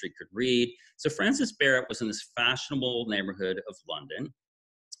 19th century could read. So Francis Barrett was in this fashionable neighborhood of London,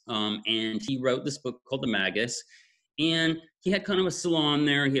 and he wrote this book called The Magus. And he had kind of a salon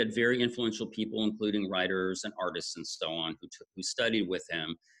there. He had very influential people, including writers and artists and so on, who studied with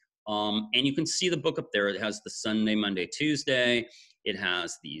him. And you can see the book up there. It has the Sunday, Monday, Tuesday. It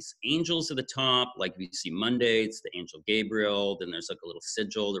has these angels at the top. Like you see Monday, it's the angel Gabriel. Then there's like a little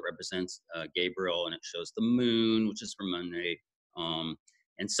sigil that represents Gabriel, and it shows the moon, which is for Monday,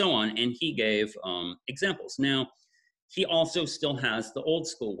 and so on. And he gave examples. Now, he also still has the old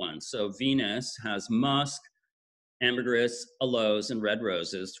school ones. So Venus has musk, ambergris, aloes, and red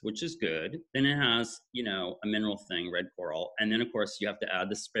roses, which is good. Then it has, you know, a mineral thing, red coral. And then, of course, you have to add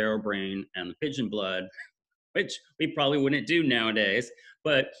the sparrow brain and the pigeon blood, which we probably wouldn't do nowadays.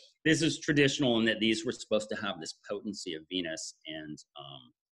 But this is traditional in that these were supposed to have this potency of Venus and,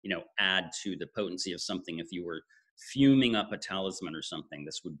 you know, add to the potency of something. If you were fuming up a talisman or something,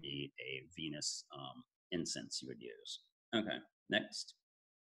 this would be a Venus incense you would use. Okay, next.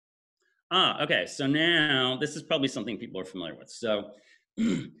 Okay, so now this is probably something people are familiar with. So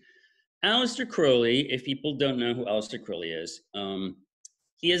Aleister Crowley, if people don't know who Aleister Crowley is,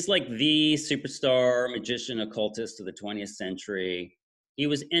 he is like the superstar magician occultist of the 20th century. He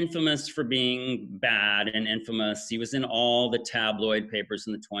was infamous for being bad and infamous. He was in all the tabloid papers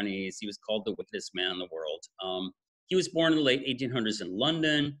in the 20s. He was called the wickedest man in the world. He was born in the late 1800s in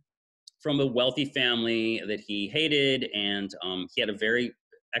London from a wealthy family that he hated, and he had a very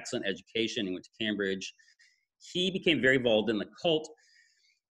excellent education. He went to Cambridge. He became very involved in the cult.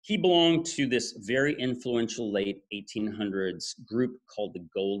 He belonged to this very influential late 1800s group called the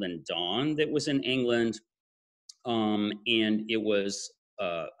Golden Dawn that was in England. And it was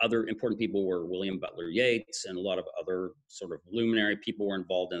other important people were William Butler Yeats, and a lot of other sort of luminary people were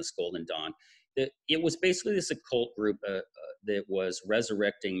involved in this Golden Dawn. It was basically this occult group that was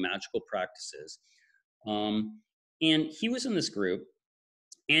resurrecting magical practices. And he was in this group,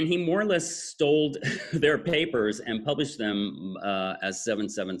 and he more or less stole their papers and published them as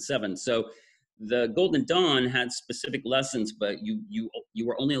 777. So the Golden Dawn had specific lessons, but you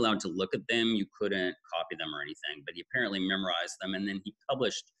were only allowed to look at them. You couldn't copy them or anything, but he apparently memorized them. And then he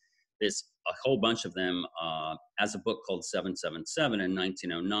published a whole bunch of them as a book called 777 in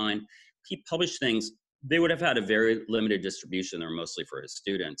 1909. He published things. They would have had a very limited distribution. They were mostly for his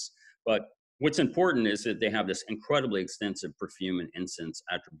students. But what's important is that they have this incredibly extensive perfume and incense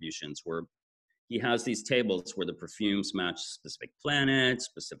attributions, where he has these tables where the perfumes match specific planets,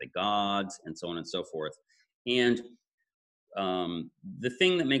 specific gods, and so on and so forth. And the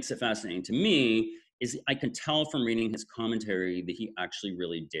thing that makes it fascinating to me is I can tell from reading his commentary that he actually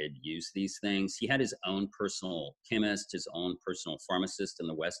really did use these things. He had his own personal chemist, his own personal pharmacist in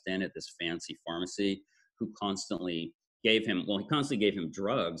the West End at this fancy pharmacy, who constantly gave him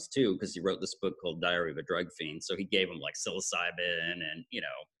drugs too, because he wrote this book called Diary of a Drug Fiend. So he gave him like psilocybin and, you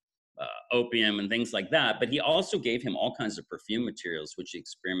know, opium and things like that. But he also gave him all kinds of perfume materials, which he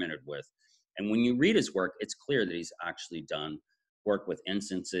experimented with. And when you read his work, it's clear that he's actually done work with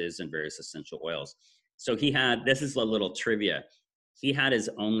incenses and various essential oils. So this is a little trivia. He had his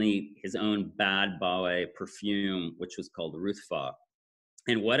own bad boy perfume, which was called Ruthfa.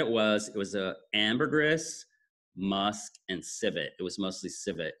 And what it was a ambergris, musk, and civet. It was mostly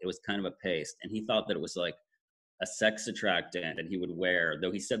civet. It was kind of a paste. And he thought that it was like a sex attractant that he would wear,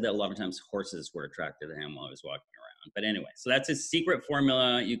 though he said that a lot of times horses were attracted to him while he was walking around. But anyway, so that's his secret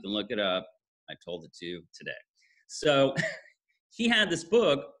formula. You can look it up. I told it to you today. So he had this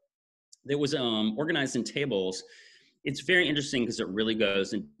book that was organized in tables. It's very interesting because it really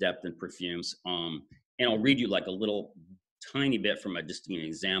goes in depth in perfumes. And I'll read you like a little tiny bit from just to give you an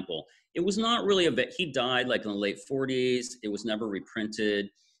example. It was not really he died like in the late 40s. It was never reprinted.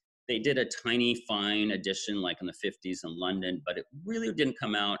 They did a tiny fine edition like in the 50s in London, but it really didn't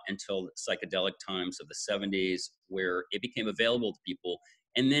come out until the psychedelic times of the 70s, where it became available to people,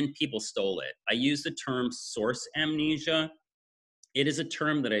 and then people stole it. I use the term source amnesia. It is a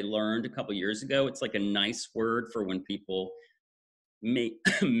term that I learned a couple years ago. It's like a nice word for when people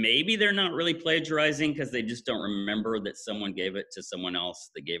maybe they're not really plagiarizing because they just don't remember that someone gave it to someone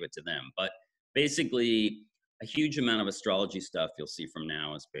else that gave it to them. But basically, a huge amount of astrology stuff you'll see from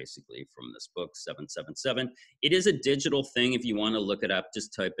now is basically from this book, 777. It is a digital thing. If you want to look it up,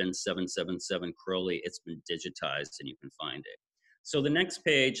 just type in 777 Crowley. It's been digitized and you can find it. So the next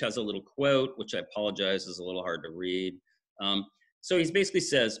page has a little quote, which I apologize is a little hard to read. So he basically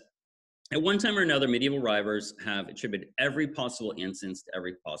says, at one time or another, medieval writers have attributed every possible instance to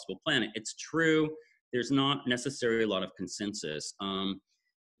every possible planet. It's true. There's not necessarily a lot of consensus.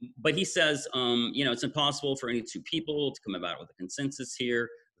 But he says, you know, it's impossible for any two people to come about with a consensus here.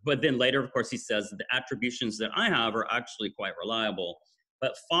 But then later, of course, he says the attributions that I have are actually quite reliable.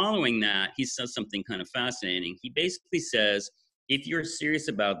 But following that, he says something kind of fascinating. He basically says, if you're serious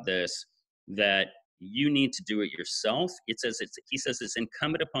about this, that you need to do it yourself. He says it's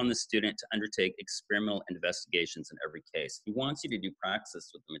incumbent upon the student to undertake experimental investigations in every case. He wants you to do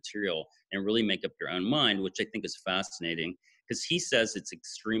praxis with the material and really make up your own mind, which I think is fascinating, because he says it's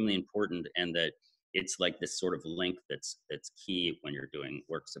extremely important, and that it's like this sort of link that's key when you're doing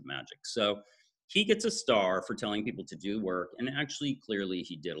works of magic. So he gets a star for telling people to do work, and actually, clearly,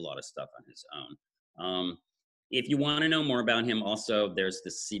 he did a lot of stuff on his own. If you want to know more about him, also, there's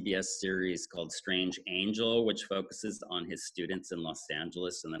this CBS series called Strange Angel, which focuses on his students in Los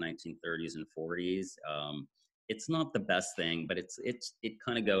Angeles in the 1930s and 40s. It's not the best thing, but it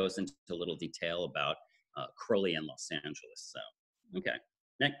kind of goes into a little detail about Crowley in Los Angeles. So, okay,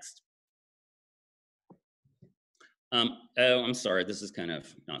 next. Oh, I'm sorry, this is kind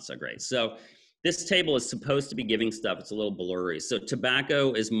of not so great. So this table is supposed to be giving stuff. It's a little blurry. So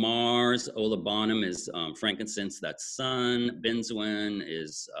tobacco is Mars, olibanum is frankincense, that's Sun, benzoin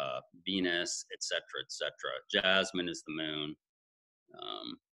is Venus, etc., etc. Jasmine is the moon.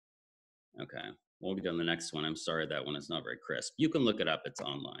 Okay, we'll be on the next one. I'm sorry, that one is not very crisp. You can look it up, it's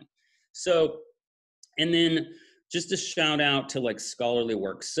online. So, and then just a shout out to like scholarly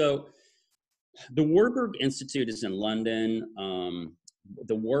work. So the Warburg Institute is in London.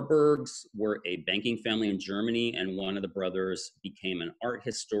 The Warburgs were a banking family in Germany, and one of the brothers became an art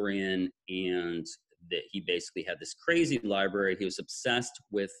historian, and that he basically had this crazy library. He was obsessed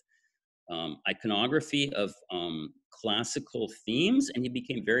with iconography of classical themes, and he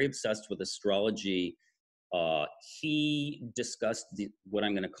became very obsessed with astrology. He discussed what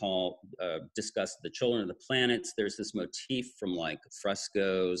I'm going to call discussed the children of the planets. There's this motif from like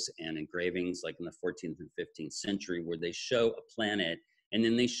frescoes and engravings like in the 14th and 15th century where they show a planet and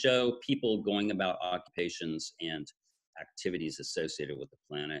then they show people going about occupations and activities associated with the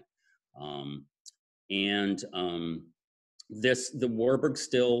planet. The Warburg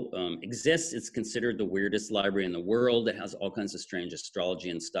still exists. It's considered the weirdest library in the world. It has all kinds of strange astrology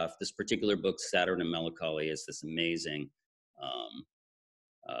and stuff. This particular book, Saturn and Melancholy, is this amazing,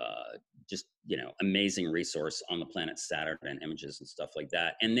 amazing resource on the planet Saturn and images and stuff like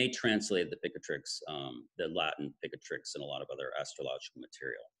that. And they translated the Picatrix, the Latin Picatrix, and a lot of other astrological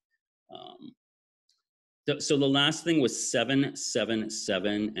material. So the last thing was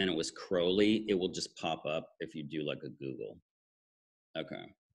 777, and it was Crowley. It will just pop up if you do like a Google.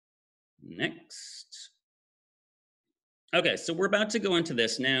 Okay, next. Okay, so we're about to go into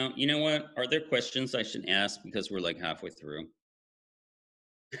this now. You know what? Are there questions I should ask because we're like halfway through?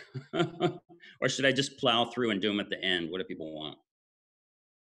 Or should I just plow through and do them at the end? What do people want?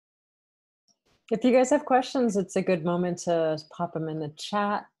 If you guys have questions, it's a good moment to pop them in the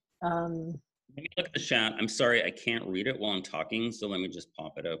chat. Let me look at the chat. I'm sorry, I can't read it while I'm talking, so let me just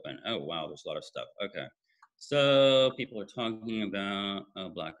pop it open. Oh, wow, there's a lot of stuff. Okay. So people are talking about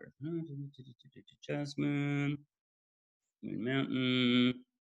Black Earth, Jasmine, Moon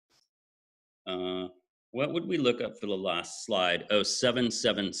Mountain. What would we look up for the last slide? Oh,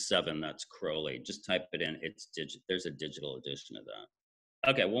 777, that's Crowley. Just type it in. There's a digital edition of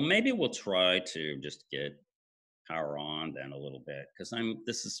that. Okay, well, maybe we'll try to just get power on then a little bit, because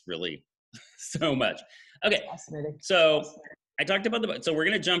this is really so much. Okay, so I talked about so we're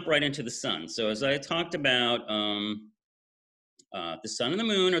going to jump right into the sun. So as I talked about, the sun and the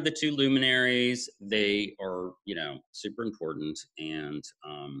moon are the two luminaries. They are, super important. And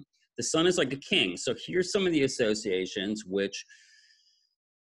the sun is like a king. So here's some of the associations, which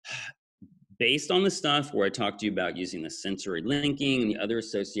based on the stuff where I talked to you about using the sensory linking and the other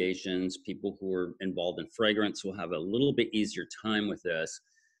associations, people who are involved in fragrance will have a little bit easier time with this.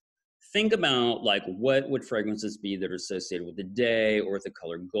 Think about like what would fragrances be that are associated with the day or with the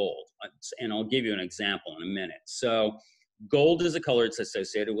color gold. And I'll give you an example in a minute. So gold is a color that's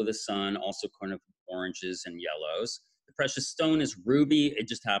associated with the sun, also kind of oranges and yellows. The precious stone is ruby. It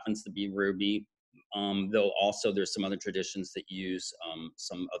just happens to be ruby. Though also there's some other traditions that use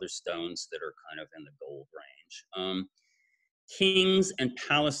some other stones that are kind of in the gold range. Kings and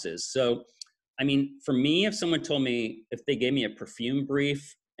palaces. So, I mean, for me, if someone told me, if they gave me a perfume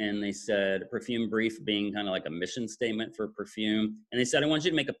brief and they said, a perfume brief being kind of like a mission statement for perfume, and they said, I want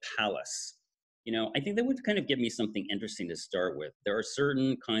you to make a palace. I think that would kind of give me something interesting to start with. There are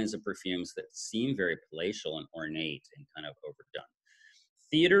certain kinds of perfumes that seem very palatial and ornate and kind of overdone.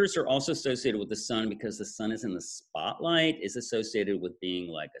 Theaters are also associated with the sun because the sun is in the spotlight, is associated with being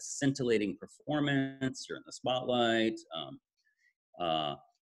like a scintillating performance. You're in the spotlight.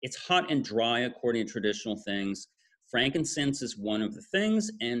 It's hot and dry according to traditional things. Frankincense is one of the things,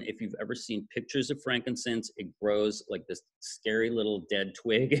 and if you've ever seen pictures of frankincense, it grows like this scary little dead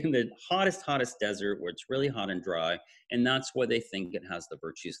twig in the hottest desert where it's really hot and dry, and that's why they think it has the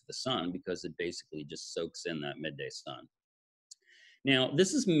virtues of the sun, because it basically just soaks in that midday sun. Now,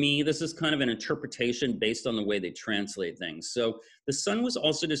 this is me. This is kind of an interpretation based on the way they translate things. So the sun was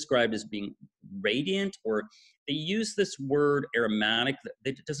also described as being radiant, or they use this word aromatic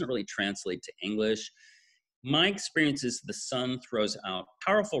that doesn't really translate to English. My experience is the sun throws out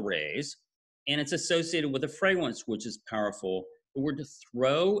powerful rays, and it's associated with a fragrance which is powerful. The word to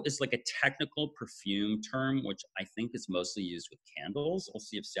throw is like a technical perfume term, which I think is mostly used with candles. I'll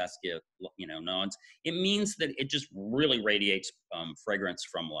see if Saskia, nods. It means that it just really radiates fragrance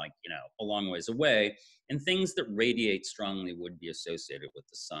from a long ways away, and things that radiate strongly would be associated with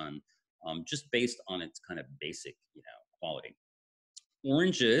the sun, just based on its kind of basic, quality.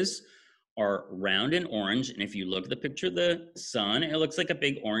 Oranges are round and orange, and if you look at the picture of the sun, it looks like a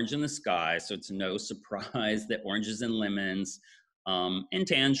big orange in the sky, so it's no surprise that oranges and lemons and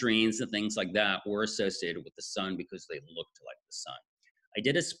tangerines and things like that were associated with the sun because they looked like the sun. I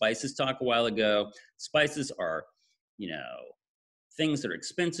did a spices talk a while ago. Spices are, things that are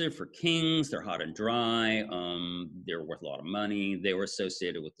expensive for kings. They're hot and dry. They're worth a lot of money. They were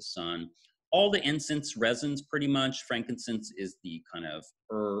associated with the sun. All the incense resins, pretty much. Frankincense is the kind of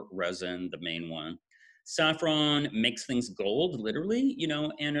resin, the main one. Saffron makes things gold, literally,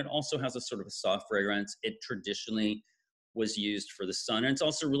 and it also has a sort of a soft fragrance. It traditionally was used for the sun, and it's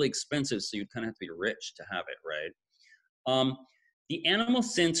also really expensive, so you'd kind of have to be rich to have it, right? The animal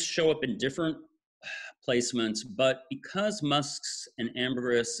scents show up in different placements, but because musks and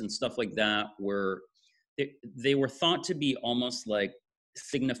ambergris and stuff like that they were thought to be almost like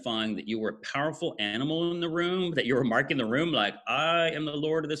signifying that you were a powerful animal in the room, that you were marking the room like, I am the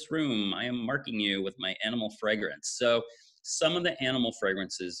lord of this room, I am marking you with my animal fragrance. So some of the animal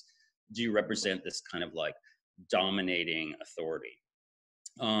fragrances do represent this kind of like dominating authority.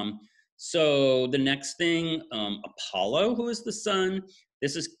 So the next thing, Apollo, who is the sun.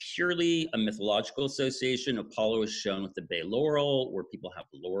 This is purely a mythological association. Apollo is shown with the bay laurel, where people have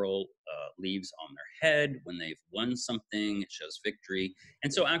laurel leaves on their head when they've won something. It shows victory.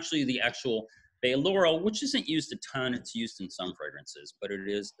 And so actually the actual bay laurel, which isn't used a ton, it's used in some fragrances, but it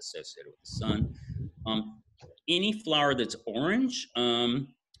is associated with the sun. Any flower that's orange,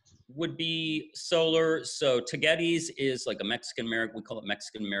 would be solar. So tagetes is like a Mexican marigold. We call it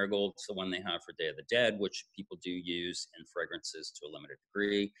Mexican marigold. It's the one they have for Day of the Dead, which people do use in fragrances to a limited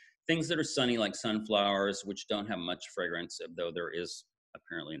degree. Things that are sunny, like sunflowers, which don't have much fragrance, though there is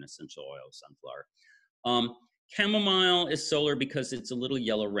apparently an essential oil of sunflower. Chamomile is solar because it's a little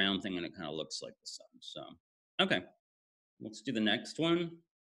yellow round thing and it kind of looks like the sun. So, okay, let's do the next one.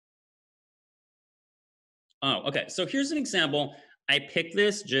 Oh, okay. So here's an example. I picked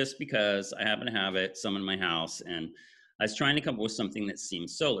this just because I happen to have it, some in my house, and I was trying to come up with something that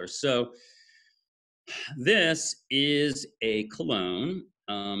seems solar. So this is a cologne.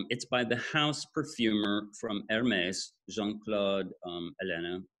 It's by the house perfumer from Hermes, Jean-Claude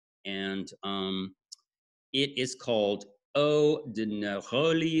Helena, and it is called Eau de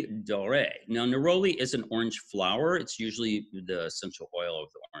Neroli Doré. Now, neroli is an orange flower. It's usually the essential oil of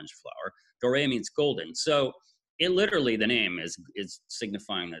the orange flower. Doré means golden. So it literally, the name is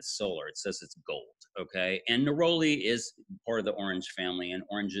signifying that it's solar. It says it's gold, okay? And neroli is part of the orange family, and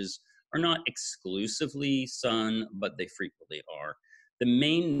oranges are not exclusively sun, but they frequently are. The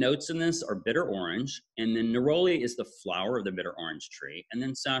main notes in this are bitter orange, and then neroli is the flower of the bitter orange tree, and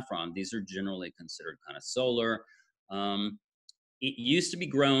then saffron. These are generally considered kind of solar. It used to be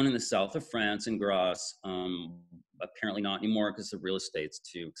grown in the south of France in Grasse, apparently not anymore because the real estate's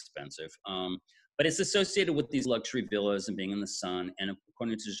too expensive. But it's associated with these luxury villas and being in the sun. And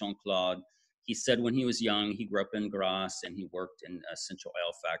according to Jean-Claude, he said when he was young, he grew up in Grasse and he worked in an essential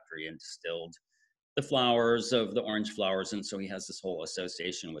oil factory and distilled the flowers of the orange flowers. And so he has this whole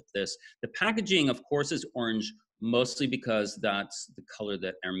association with this. The packaging, of course, is orange, mostly because that's the color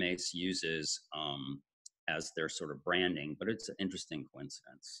that Hermes uses as their sort of branding, but it's an interesting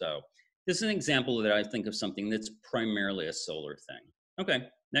coincidence. So this is an example that I think of something that's primarily a solar thing. Okay,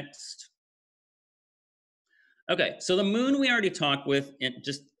 next. Okay, so the moon we already talked with,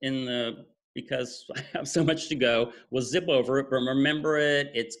 because I have so much to go, we'll zip over it, but remember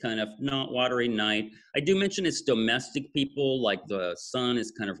it, it's kind of not watery night. I do mention it's domestic people, like the sun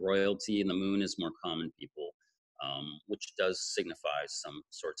is kind of royalty and the moon is more common people, which does signify some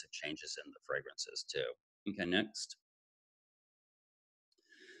sorts of changes in the fragrances too. Okay, next.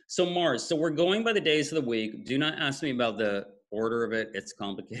 So Mars, so we're going by the days of the week. Do not ask me about the order of it. It's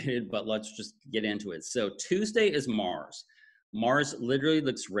complicated, but let's just get into it. So Tuesday is Mars. Mars literally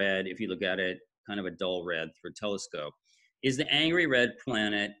looks red if you look at it kind of a dull red through a telescope. Is the angry red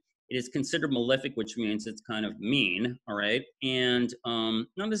planet. It is considered malefic, which means it's kind of mean, all right, and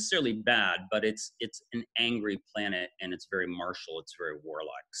not necessarily bad, but it's an angry planet, and it's very martial. It's very warlike.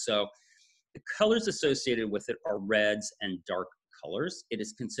 So the colors associated with it are reds and dark colors. It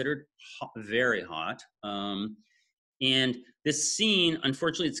is considered hot, very hot. And this scene,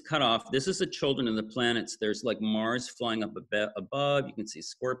 unfortunately, it's cut off. This is the children of the planets. There's like Mars flying up a bit above. You can see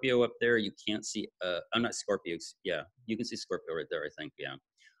Scorpio up there. You can't see, I'm not Scorpio. Yeah, you can see Scorpio right there, I think. Yeah.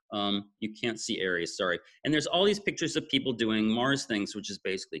 You can't see Aries, sorry. And there's all these pictures of people doing Mars things, which is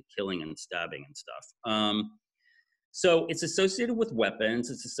basically killing and stabbing and stuff. So it's associated with weapons.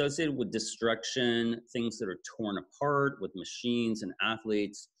 It's associated with destruction, things that are torn apart, with machines and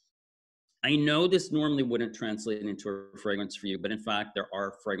athletes. I know this normally wouldn't translate into a fragrance for you, but in fact, there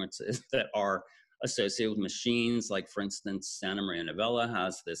are fragrances that are associated with machines. Like, for instance, Santa Maria Novella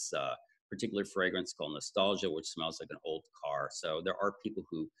has this particular fragrance called Nostalgia, which smells like an old car. So there are people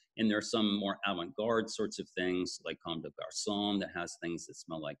who, and there are some more avant-garde sorts of things like Comme des Garçons that has things that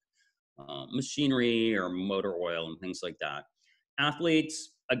smell like machinery or motor oil and things like that.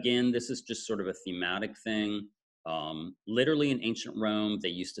 Athletes, again, this is just sort of a thematic thing. Literally in ancient Rome, they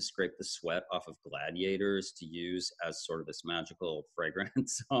used to scrape the sweat off of gladiators to use as sort of this magical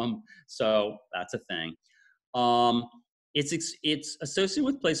fragrance. So that's a thing. It's associated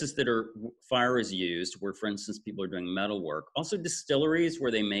with places that are fire is used, where, for instance, people are doing metal work. Also distilleries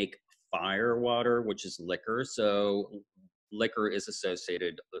where they make fire water, which is liquor. So liquor is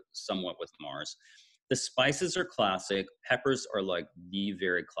associated somewhat with Mars. The spices are classic. Peppers are like the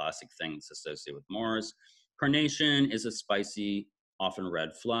very classic things associated with Mars. Carnation is a spicy, often red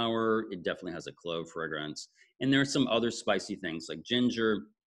flower. It definitely has a clove fragrance. And there are some other spicy things like ginger.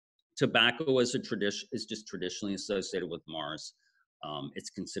 Tobacco is just traditionally associated with Mars. It's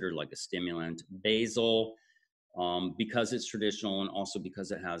considered like a stimulant. Basil, because it's traditional and also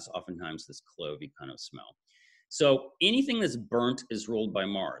because it has oftentimes this clovey kind of smell. So anything that's burnt is ruled by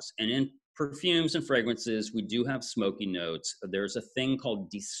Mars. And in perfumes and fragrances, we do have smoky notes. There's a thing called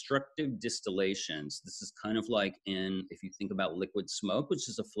destructive distillations. This is kind of like if you think about liquid smoke, which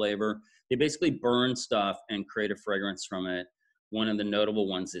is a flavor, they basically burn stuff and create a fragrance from it. One of the notable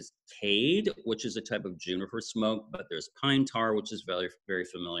ones is cade, which is a type of juniper smoke, but there's pine tar, which is very, very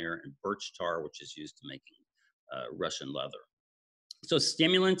familiar, and birch tar, which is used to making Russian leather. So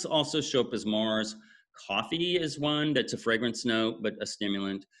stimulants also show up as Mars. Coffee is one that's a fragrance note, but a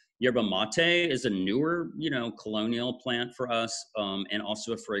stimulant. Yerba mate is a newer, colonial plant for us, and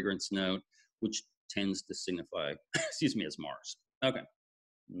also a fragrance note, which tends to signify, excuse me, as Mars. Okay,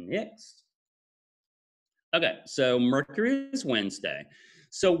 next. Okay, so Mercury is Wednesday.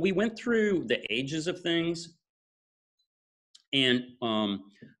 So we went through the ages of things, and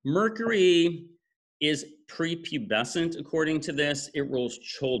Mercury is prepubescent, according to this. It rules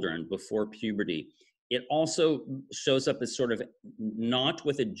children before puberty. It also shows up as sort of not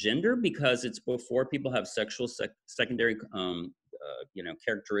with a gender because it's before people have sexual secondary,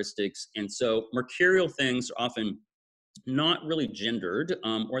 characteristics. And so mercurial things are often not really gendered,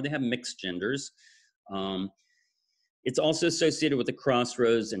 or they have mixed genders. It's also associated with the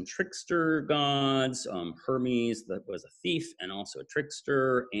crossroads and trickster gods. Hermes, that was a thief and also a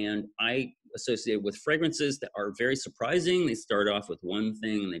trickster. And I associate with fragrances that are very surprising. They start off with one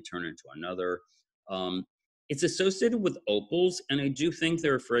thing and they turn into another. It's associated with opals. And I do think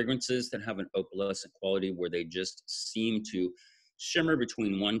there are fragrances that have an opalescent quality where they just seem to shimmer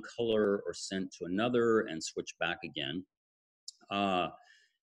between one color or scent to another and switch back again.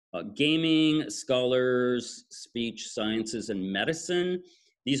 Gaming, scholars, speech, sciences, and medicine.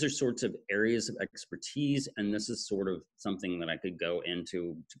 These are sorts of areas of expertise, and this is sort of something that I could go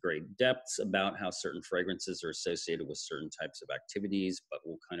into to great depths about how certain fragrances are associated with certain types of activities, but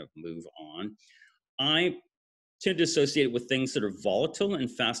we'll kind of move on. I tend to associate it with things that are volatile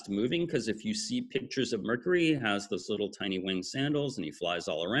and fast moving, because if you see pictures of Mercury, he has those little tiny winged sandals and he flies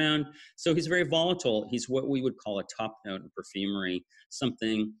all around. So he's very volatile. He's what we would call a top note in perfumery,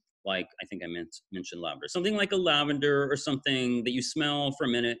 something like, I think I mentioned lavender, something like a lavender or something that you smell for a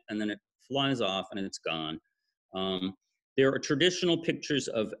minute and then it flies off and it's gone. There are traditional pictures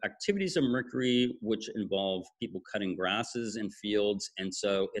of activities of Mercury, which involve people cutting grasses in fields. And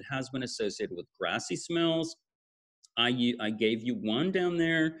so it has been associated with grassy smells. I gave you one down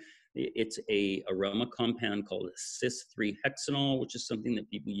there. It's a aroma compound called cis-3-hexanol, which is something that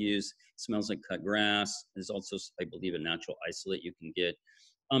people use. It smells like cut grass. There's also, I believe, a natural isolate you can get.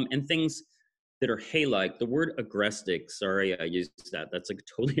 And things that are hay-like. The word agrestic, sorry, I used that. That's like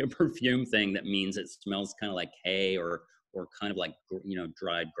totally a perfume thing that means it smells kind of like hay or kind of like, you know,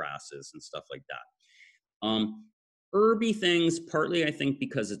 dried grasses and stuff like that. Herby things, partly I think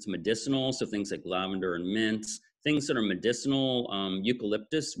because it's medicinal, so things like lavender and mints, things that are medicinal,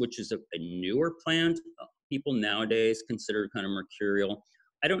 eucalyptus, which is a newer plant, people nowadays consider kind of mercurial.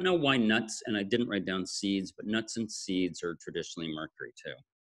 I don't know why nuts, and I didn't write down seeds, but nuts and seeds are traditionally mercury too.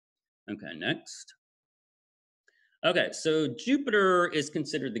 Okay, next. Okay, so Jupiter is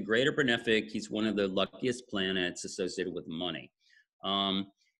considered the greater benefic. He's one of the luckiest planets associated with money. Um,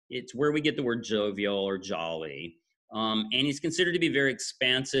 it's where we get the word jovial or jolly. And he's considered to be very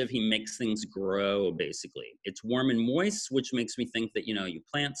expansive. He makes things grow, basically. It's warm and moist, which makes me think that, you know, you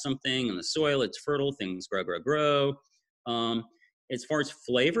plant something in the soil, it's fertile, things grow, grow, grow. Um, as far as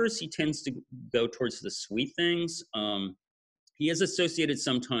flavors, he tends to go towards the sweet things. He is associated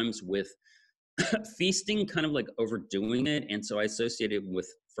sometimes with feasting, kind of like overdoing it, and so I associate it with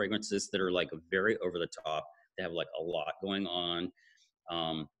fragrances that are like very over the top. They have like a lot going on.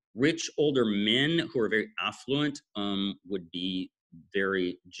 Rich older men who are very affluent would be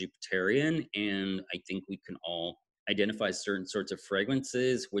very Jupiterian, and I think we can all identify certain sorts of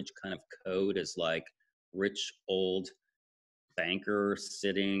fragrances which kind of code as like rich old banker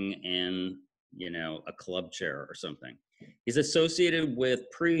sitting in, you know, a club chair or something. He's associated with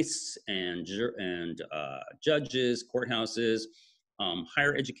priests and judges, courthouses,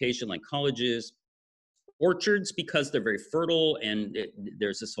 higher education like colleges, orchards because they're very fertile, and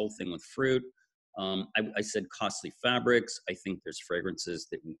there's this whole thing with fruit. I said costly fabrics. I think there's fragrances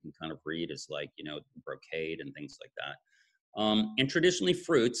that we can kind of read as like, you know, brocade and things like that. And traditionally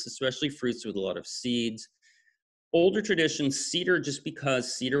fruits, especially fruits with a lot of seeds. Older traditions, cedar, just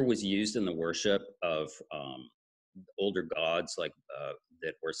because cedar was used in the worship of older gods like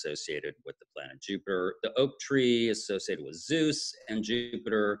that were associated with the planet Jupiter. The oak tree associated with Zeus and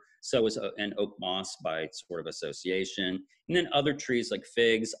Jupiter. So is an oak moss by sort of association. And then other trees like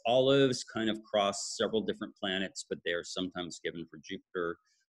figs, olives kind of cross several different planets, but they're sometimes given for Jupiter.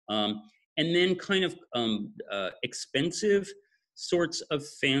 And then kind of expensive sorts of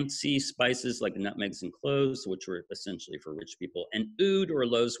fancy spices like nutmegs and cloves, which were essentially for rich people, and oud or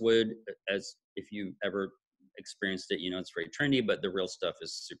lozewood, as if you ever experienced it, you know, it's very trendy, but the real stuff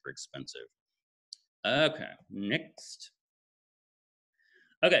is super expensive. Okay, next.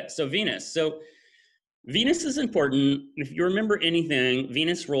 Okay, so Venus. So Venus is important. If you remember anything,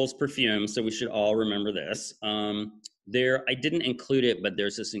 Venus rolls perfume, so we should all remember this. I didn't include it, but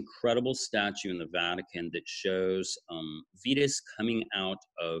there's this incredible statue in the Vatican that shows Venus coming out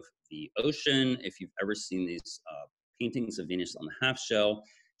of the ocean. If you've ever seen these paintings of Venus on the half shell,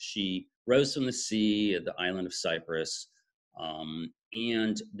 she rose from the sea at the island of Cyprus.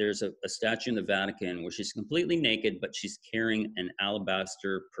 And there's a statue in the Vatican where she's completely naked, but she's carrying an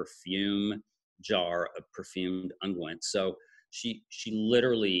alabaster perfume jar of perfumed unguent. So she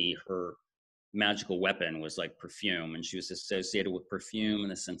literally, her magical weapon was like perfume, and she was associated with perfume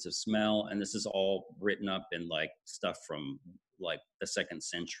and the sense of smell. And this is all written up in like stuff from like the 2nd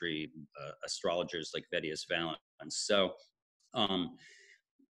century astrologers like Vettius Valens. So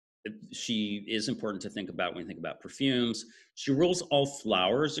she is important to think about when you think about perfumes. She rules all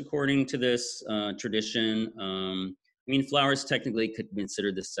flowers according to this tradition. I mean, flowers technically could be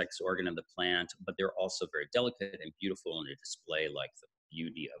considered the sex organ of the plant, but they're also very delicate and beautiful, and they display like the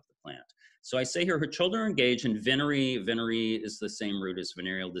beauty of the plant. So I say here, her children are engaged in venery. Venery is the same root as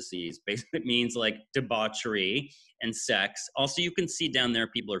venereal disease. Basically, it means like debauchery and sex. Also, you can see down there,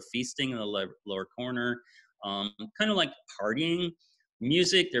 people are feasting in the lower corner, kind of like partying.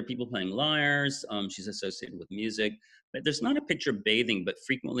 Music, there are people playing lyres. She's associated with music. But there's not a picture of bathing, but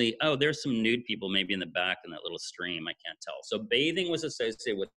frequently, oh, there's some nude people maybe in the back in that little stream. I can't tell. So bathing was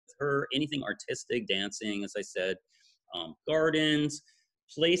associated with her. Anything artistic, dancing, as I said, gardens,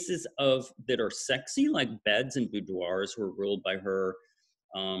 places that are sexy, like beds and boudoirs were ruled by her.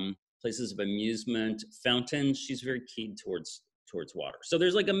 Places of amusement, fountains. She's very keyed towards water. So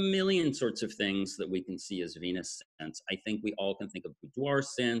there's like a million sorts of things that we can see as Venus scents. I think we all can think of boudoir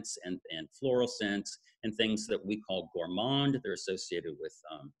scents and floral scents and things that we call gourmand. They're associated with,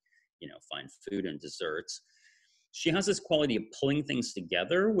 you know, fine food and desserts. She has this quality of pulling things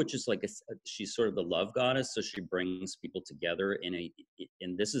together, which is like she's sort of the love goddess. So she brings people together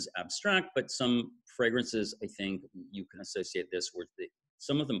and this is abstract, but some fragrances, I think you can associate this with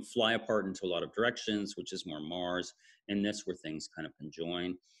some of them fly apart into a lot of directions, which is more Mars, and this where things kind of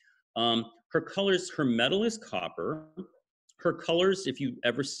conjoin. Her colors, her metal is copper. Her colors, if you've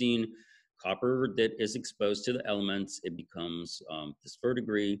ever seen copper that is exposed to the elements, it becomes this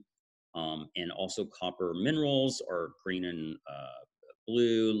verdigris. And also copper minerals are green and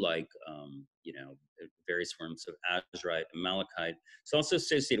blue, like, various forms of azurite and malachite. It's also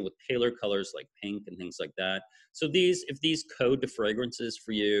associated with paler colors like pink and things like that. So if these code to fragrances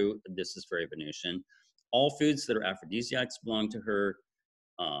for you, this is very Venusian. All foods that are aphrodisiacs belong to her.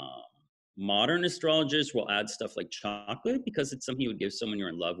 Um, Modern astrologers will add stuff like chocolate because it's something you would give someone you're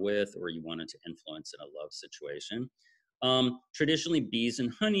in love with or you wanted to influence in a love situation. Traditionally, bees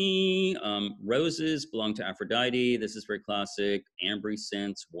and honey. Roses belong to Aphrodite. This is very classic. Ambery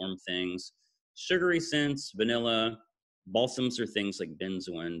scents, warm things. Sugary scents, vanilla. Balsams are things like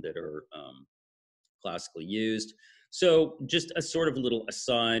benzoin that are classically used. So, just a sort of little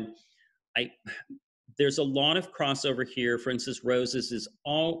aside, I there's a lot of crossover here. For instance, roses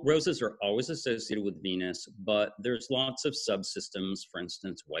are always associated with Venus, but there's lots of subsystems. For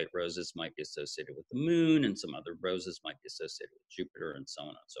instance, white roses might be associated with the moon, and some other roses might be associated with Jupiter, and so on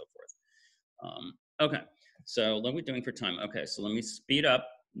and so forth. Okay, so what are we doing for time? Okay, so let me speed up.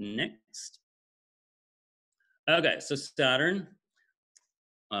 Next. Okay, so Saturn,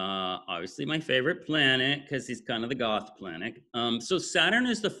 obviously my favorite planet because he's kind of the goth planet. So Saturn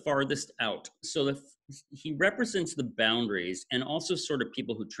is the farthest out. So he represents the boundaries and also sort of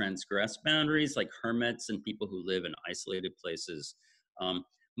people who transgress boundaries, like hermits and people who live in isolated places.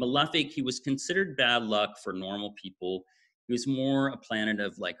 Malefic, he was considered bad luck for normal people. He was more a planet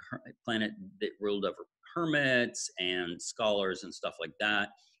of like planet that ruled over hermits and scholars and stuff like that.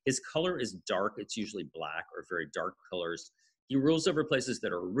 His color is dark. It's usually black or very dark colors. He rules over places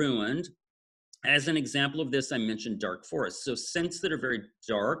that are ruined. As an example of this, I mentioned dark forests. So scents that are very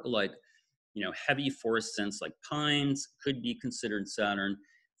dark, like heavy forest scents like pines, could be considered Saturn.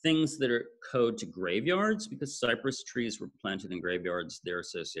 Things that are code to graveyards, because cypress trees were planted in graveyards, they're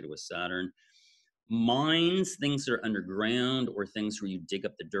associated with Saturn. Mines, things that are underground, or things where you dig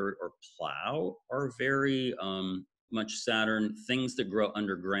up the dirt or plow, are very much Saturn. Things that grow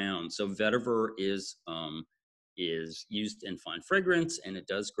underground. So vetiver is used in fine fragrance, and it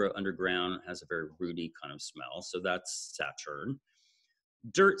does grow underground. It has a very rooty kind of smell. So that's Saturn.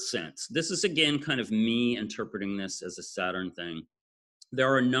 Dirt scents. This is again kind of me interpreting this as a Saturn thing.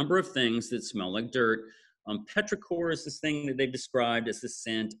 There are a number of things that smell like dirt. Petrichor is this thing that they've described as the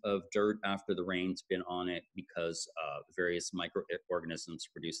scent of dirt after the rain's been on it, because various microorganisms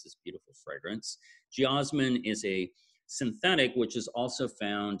produce this beautiful fragrance. Geosmin is a synthetic, which is also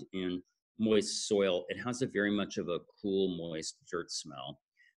found in moist soil. It has a very much of a cool, moist dirt smell.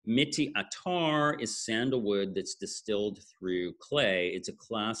 Miti attar is sandalwood that's distilled through clay. It's a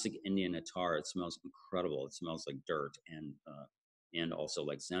classic Indian attar. It smells incredible. It smells like dirt and also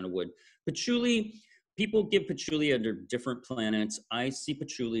like sandalwood. Patchouli, people give patchouli under different planets. I see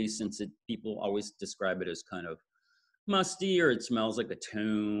patchouli, since people always describe it as kind of musty or it smells like a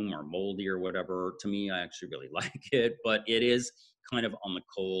tomb or moldy or whatever. To me, I actually really like it, but it is kind of on the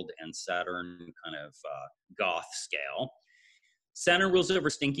cold and Saturn kind of goth scale. Saturn rules over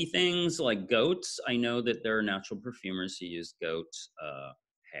stinky things like goats. I know that there are natural perfumers who use goat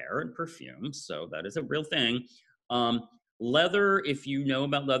hair and perfume, so that is a real thing. Leather, if you know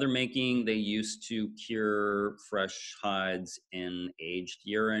about leather making, they used to cure fresh hides in aged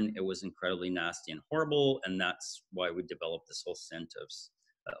urine. It was incredibly nasty and horrible, and that's why we developed this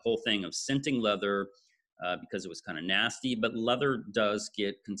whole thing of scenting leather, because it was kind of nasty. But leather does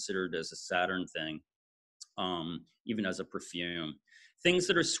get considered as a Saturn thing, even as a perfume. Things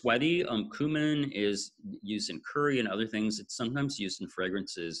that are sweaty, cumin is used in curry and other things. It's sometimes used in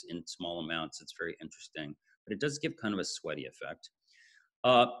fragrances in small amounts. It's very interesting, but it does give kind of a sweaty effect.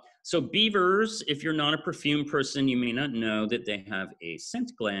 So beavers, if you're not a perfume person, you may not know that they have a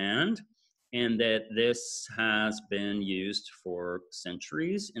scent gland, and that this has been used for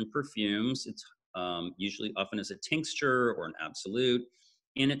centuries in perfumes. It's usually often as a tincture or an absolute,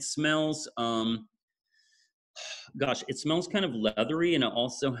 and it smells it smells kind of leathery, and it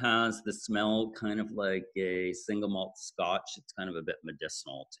also has the smell kind of like a single malt scotch. It's kind of a bit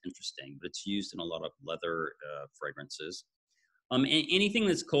medicinal. It's interesting, but it's used in a lot of leather fragrances. Anything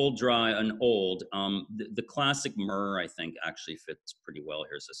that's cold, dry, and old. The classic myrrh, I think, actually fits pretty well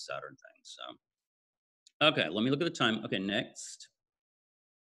here as a Saturn thing. So, okay, let me look at the time. Okay, next.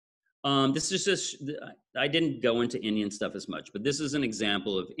 This is just, I didn't go into Indian stuff as much, but this is an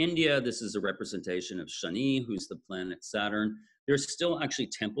example of India. This is a representation of Shani, who's the planet Saturn. There's still actually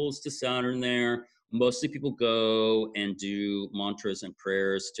temples to Saturn there. Mostly people go and do mantras and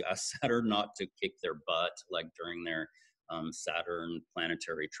prayers to ask Saturn not to kick their butt, like during their Saturn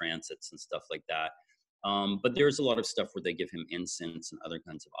planetary transits and stuff like that. But there's a lot of stuff where they give him incense and other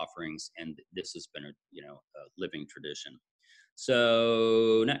kinds of offerings, and this has been a living tradition.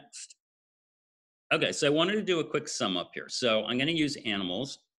 So next. Okay, so I wanted to do a quick sum up here. So I'm going to use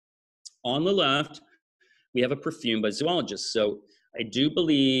animals. On the left, we have a perfume by zoologists. So I do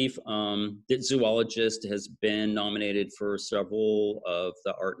believe that zoologist has been nominated for several of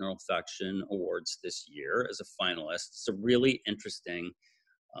the Art and Olfaction Awards this year as a finalist. It's a really interesting,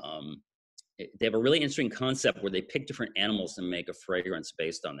 um, they have a really interesting concept where they pick different animals and make a fragrance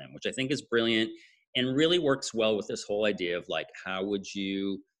based on them, which I think is brilliant and really works well with this whole idea of like, how would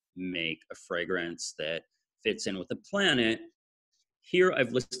you make a fragrance that fits in with the planet? Here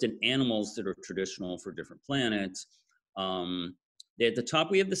I've listed animals that are traditional for different planets. Um, at the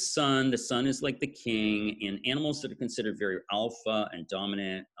top we have the sun. The sun is like the king, and animals that are considered very alpha and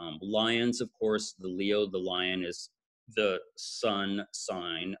dominant. Lions, of course, the Leo, the lion is the sun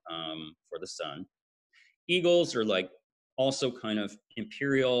sign for the sun. Eagles are like also kind of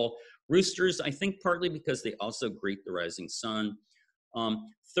imperial. Roosters, I think partly because they also greet the rising sun.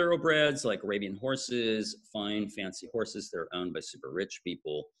 Thoroughbreds like Arabian horses, fine, fancy horses that are owned by super rich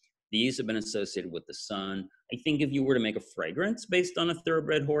people. These have been associated with the sun. I think if you were to make a fragrance based on a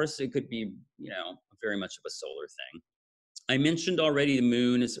thoroughbred horse, it could be, very much of a solar thing. I mentioned already the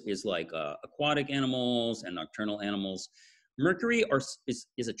moon is like aquatic animals and nocturnal animals. Mercury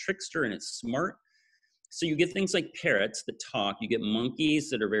is a trickster and it's smart. So you get things like parrots that talk. You get monkeys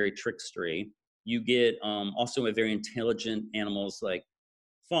that are very trickstery. You get also a very intelligent animals like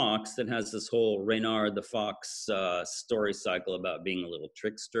fox that has this whole Reynard the fox story cycle about being a little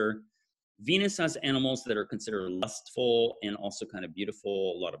trickster. Venus has animals that are considered lustful and also kind of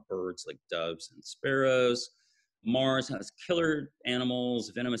beautiful, a lot of birds like doves and sparrows. Mars has killer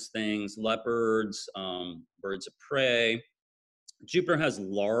animals, venomous things, leopards, birds of prey. Jupiter has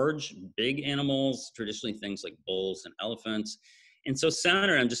large, big animals, traditionally things like bulls and elephants. And so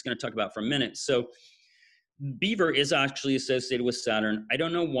Saturn, I'm just going to talk about for a minute. So beaver is actually associated with Saturn. I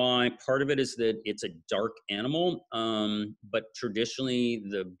don't know why. Part of it is that it's a dark animal, but traditionally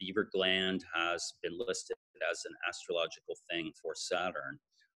the beaver gland has been listed as an astrological thing for Saturn.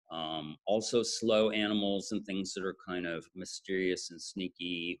 Also slow animals and things that are kind of mysterious and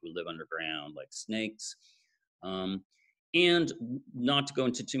sneaky who live underground like snakes. And not to go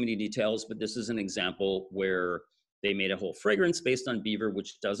into too many details, but this is an example where they made a whole fragrance based on beaver,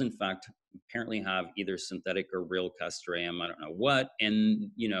 which does in fact apparently have either synthetic or real castoreum, I don't know what. And,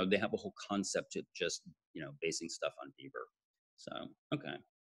 they have a whole concept of just, basing stuff on beaver. So, okay,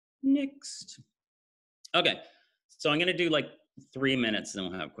 next. Okay, so I'm gonna do like 3 minutes and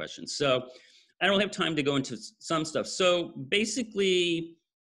then we'll have questions. So I don't have time to go into some stuff. So basically,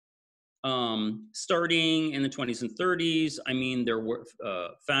 starting in the 20s and 30s, I mean, there were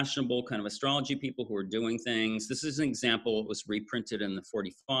fashionable kind of astrology people who were doing things. This is an example. It was reprinted in the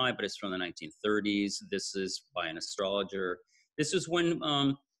 45, but it's from the 1930s. This is by an astrologer. This is when,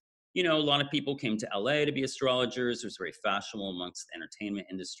 a lot of people came to LA to be astrologers. It was very fashionable amongst the entertainment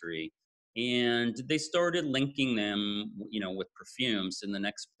industry. And they started linking them, with perfumes. In the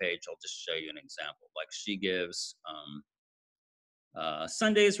next page, I'll just show you an example. Like she gives,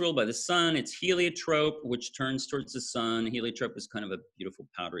 Sunday is ruled by the sun. It's heliotrope, which turns towards the sun. Heliotrope is kind of a beautiful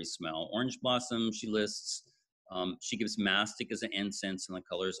powdery smell. Orange blossom, she lists. She gives mastic as an incense, and the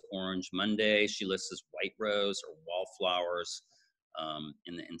color is orange. Monday, she lists as white rose or wallflowers,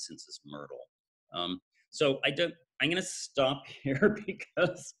 and the incense is myrtle. So I'm going to stop here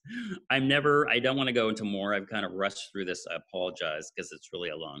because I don't want to go into more. I've kind of rushed through this. I apologize because it's really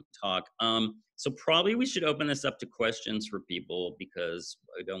a long talk. So probably we should open this up to questions for people because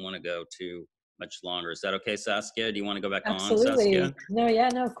I don't want to go too much longer. Is that okay, Saskia? Do you want to go back on, Saskia? No, yeah,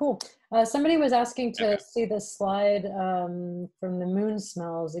 no, cool. Somebody was asking to see the slide from the moon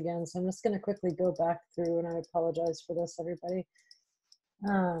smells again. So I'm just going to quickly go back through, and I apologize for this, everybody.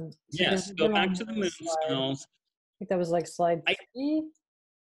 Yes, go back to the moon smells. I think that was like slide 3.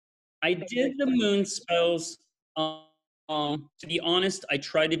 I did the moon spells. To be honest, I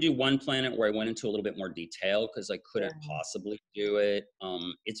tried to do one planet where I went into a little bit more detail because I couldn't possibly do it.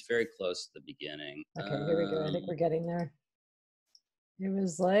 It's very close to the beginning. Okay, here we go. I think we're getting there. It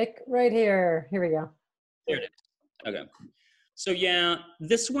was like right here. Here we go. Here it is. Okay. So yeah,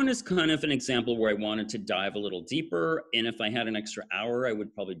 this one is kind of an example where I wanted to dive a little deeper. And if I had an extra hour, I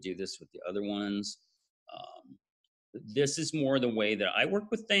would probably do this with the other ones. This is more the way that I work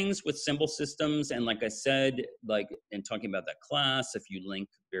with things with symbol systems. And like I said, like in talking about that class, if you link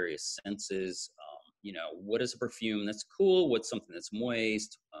various senses, what is a perfume that's cool? What's something that's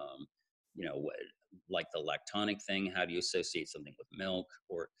moist? What, like the lactonic thing, how do you associate something with milk?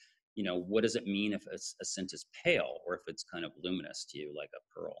 Or, what does it mean if a scent is pale or if it's kind of luminous to you, like a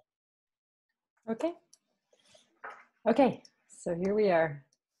pearl? Okay. Okay, so here we are.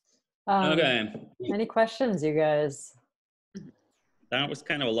 Okay. Any questions, you guys? That was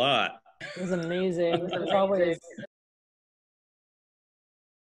kind of a lot. It was amazing, as always.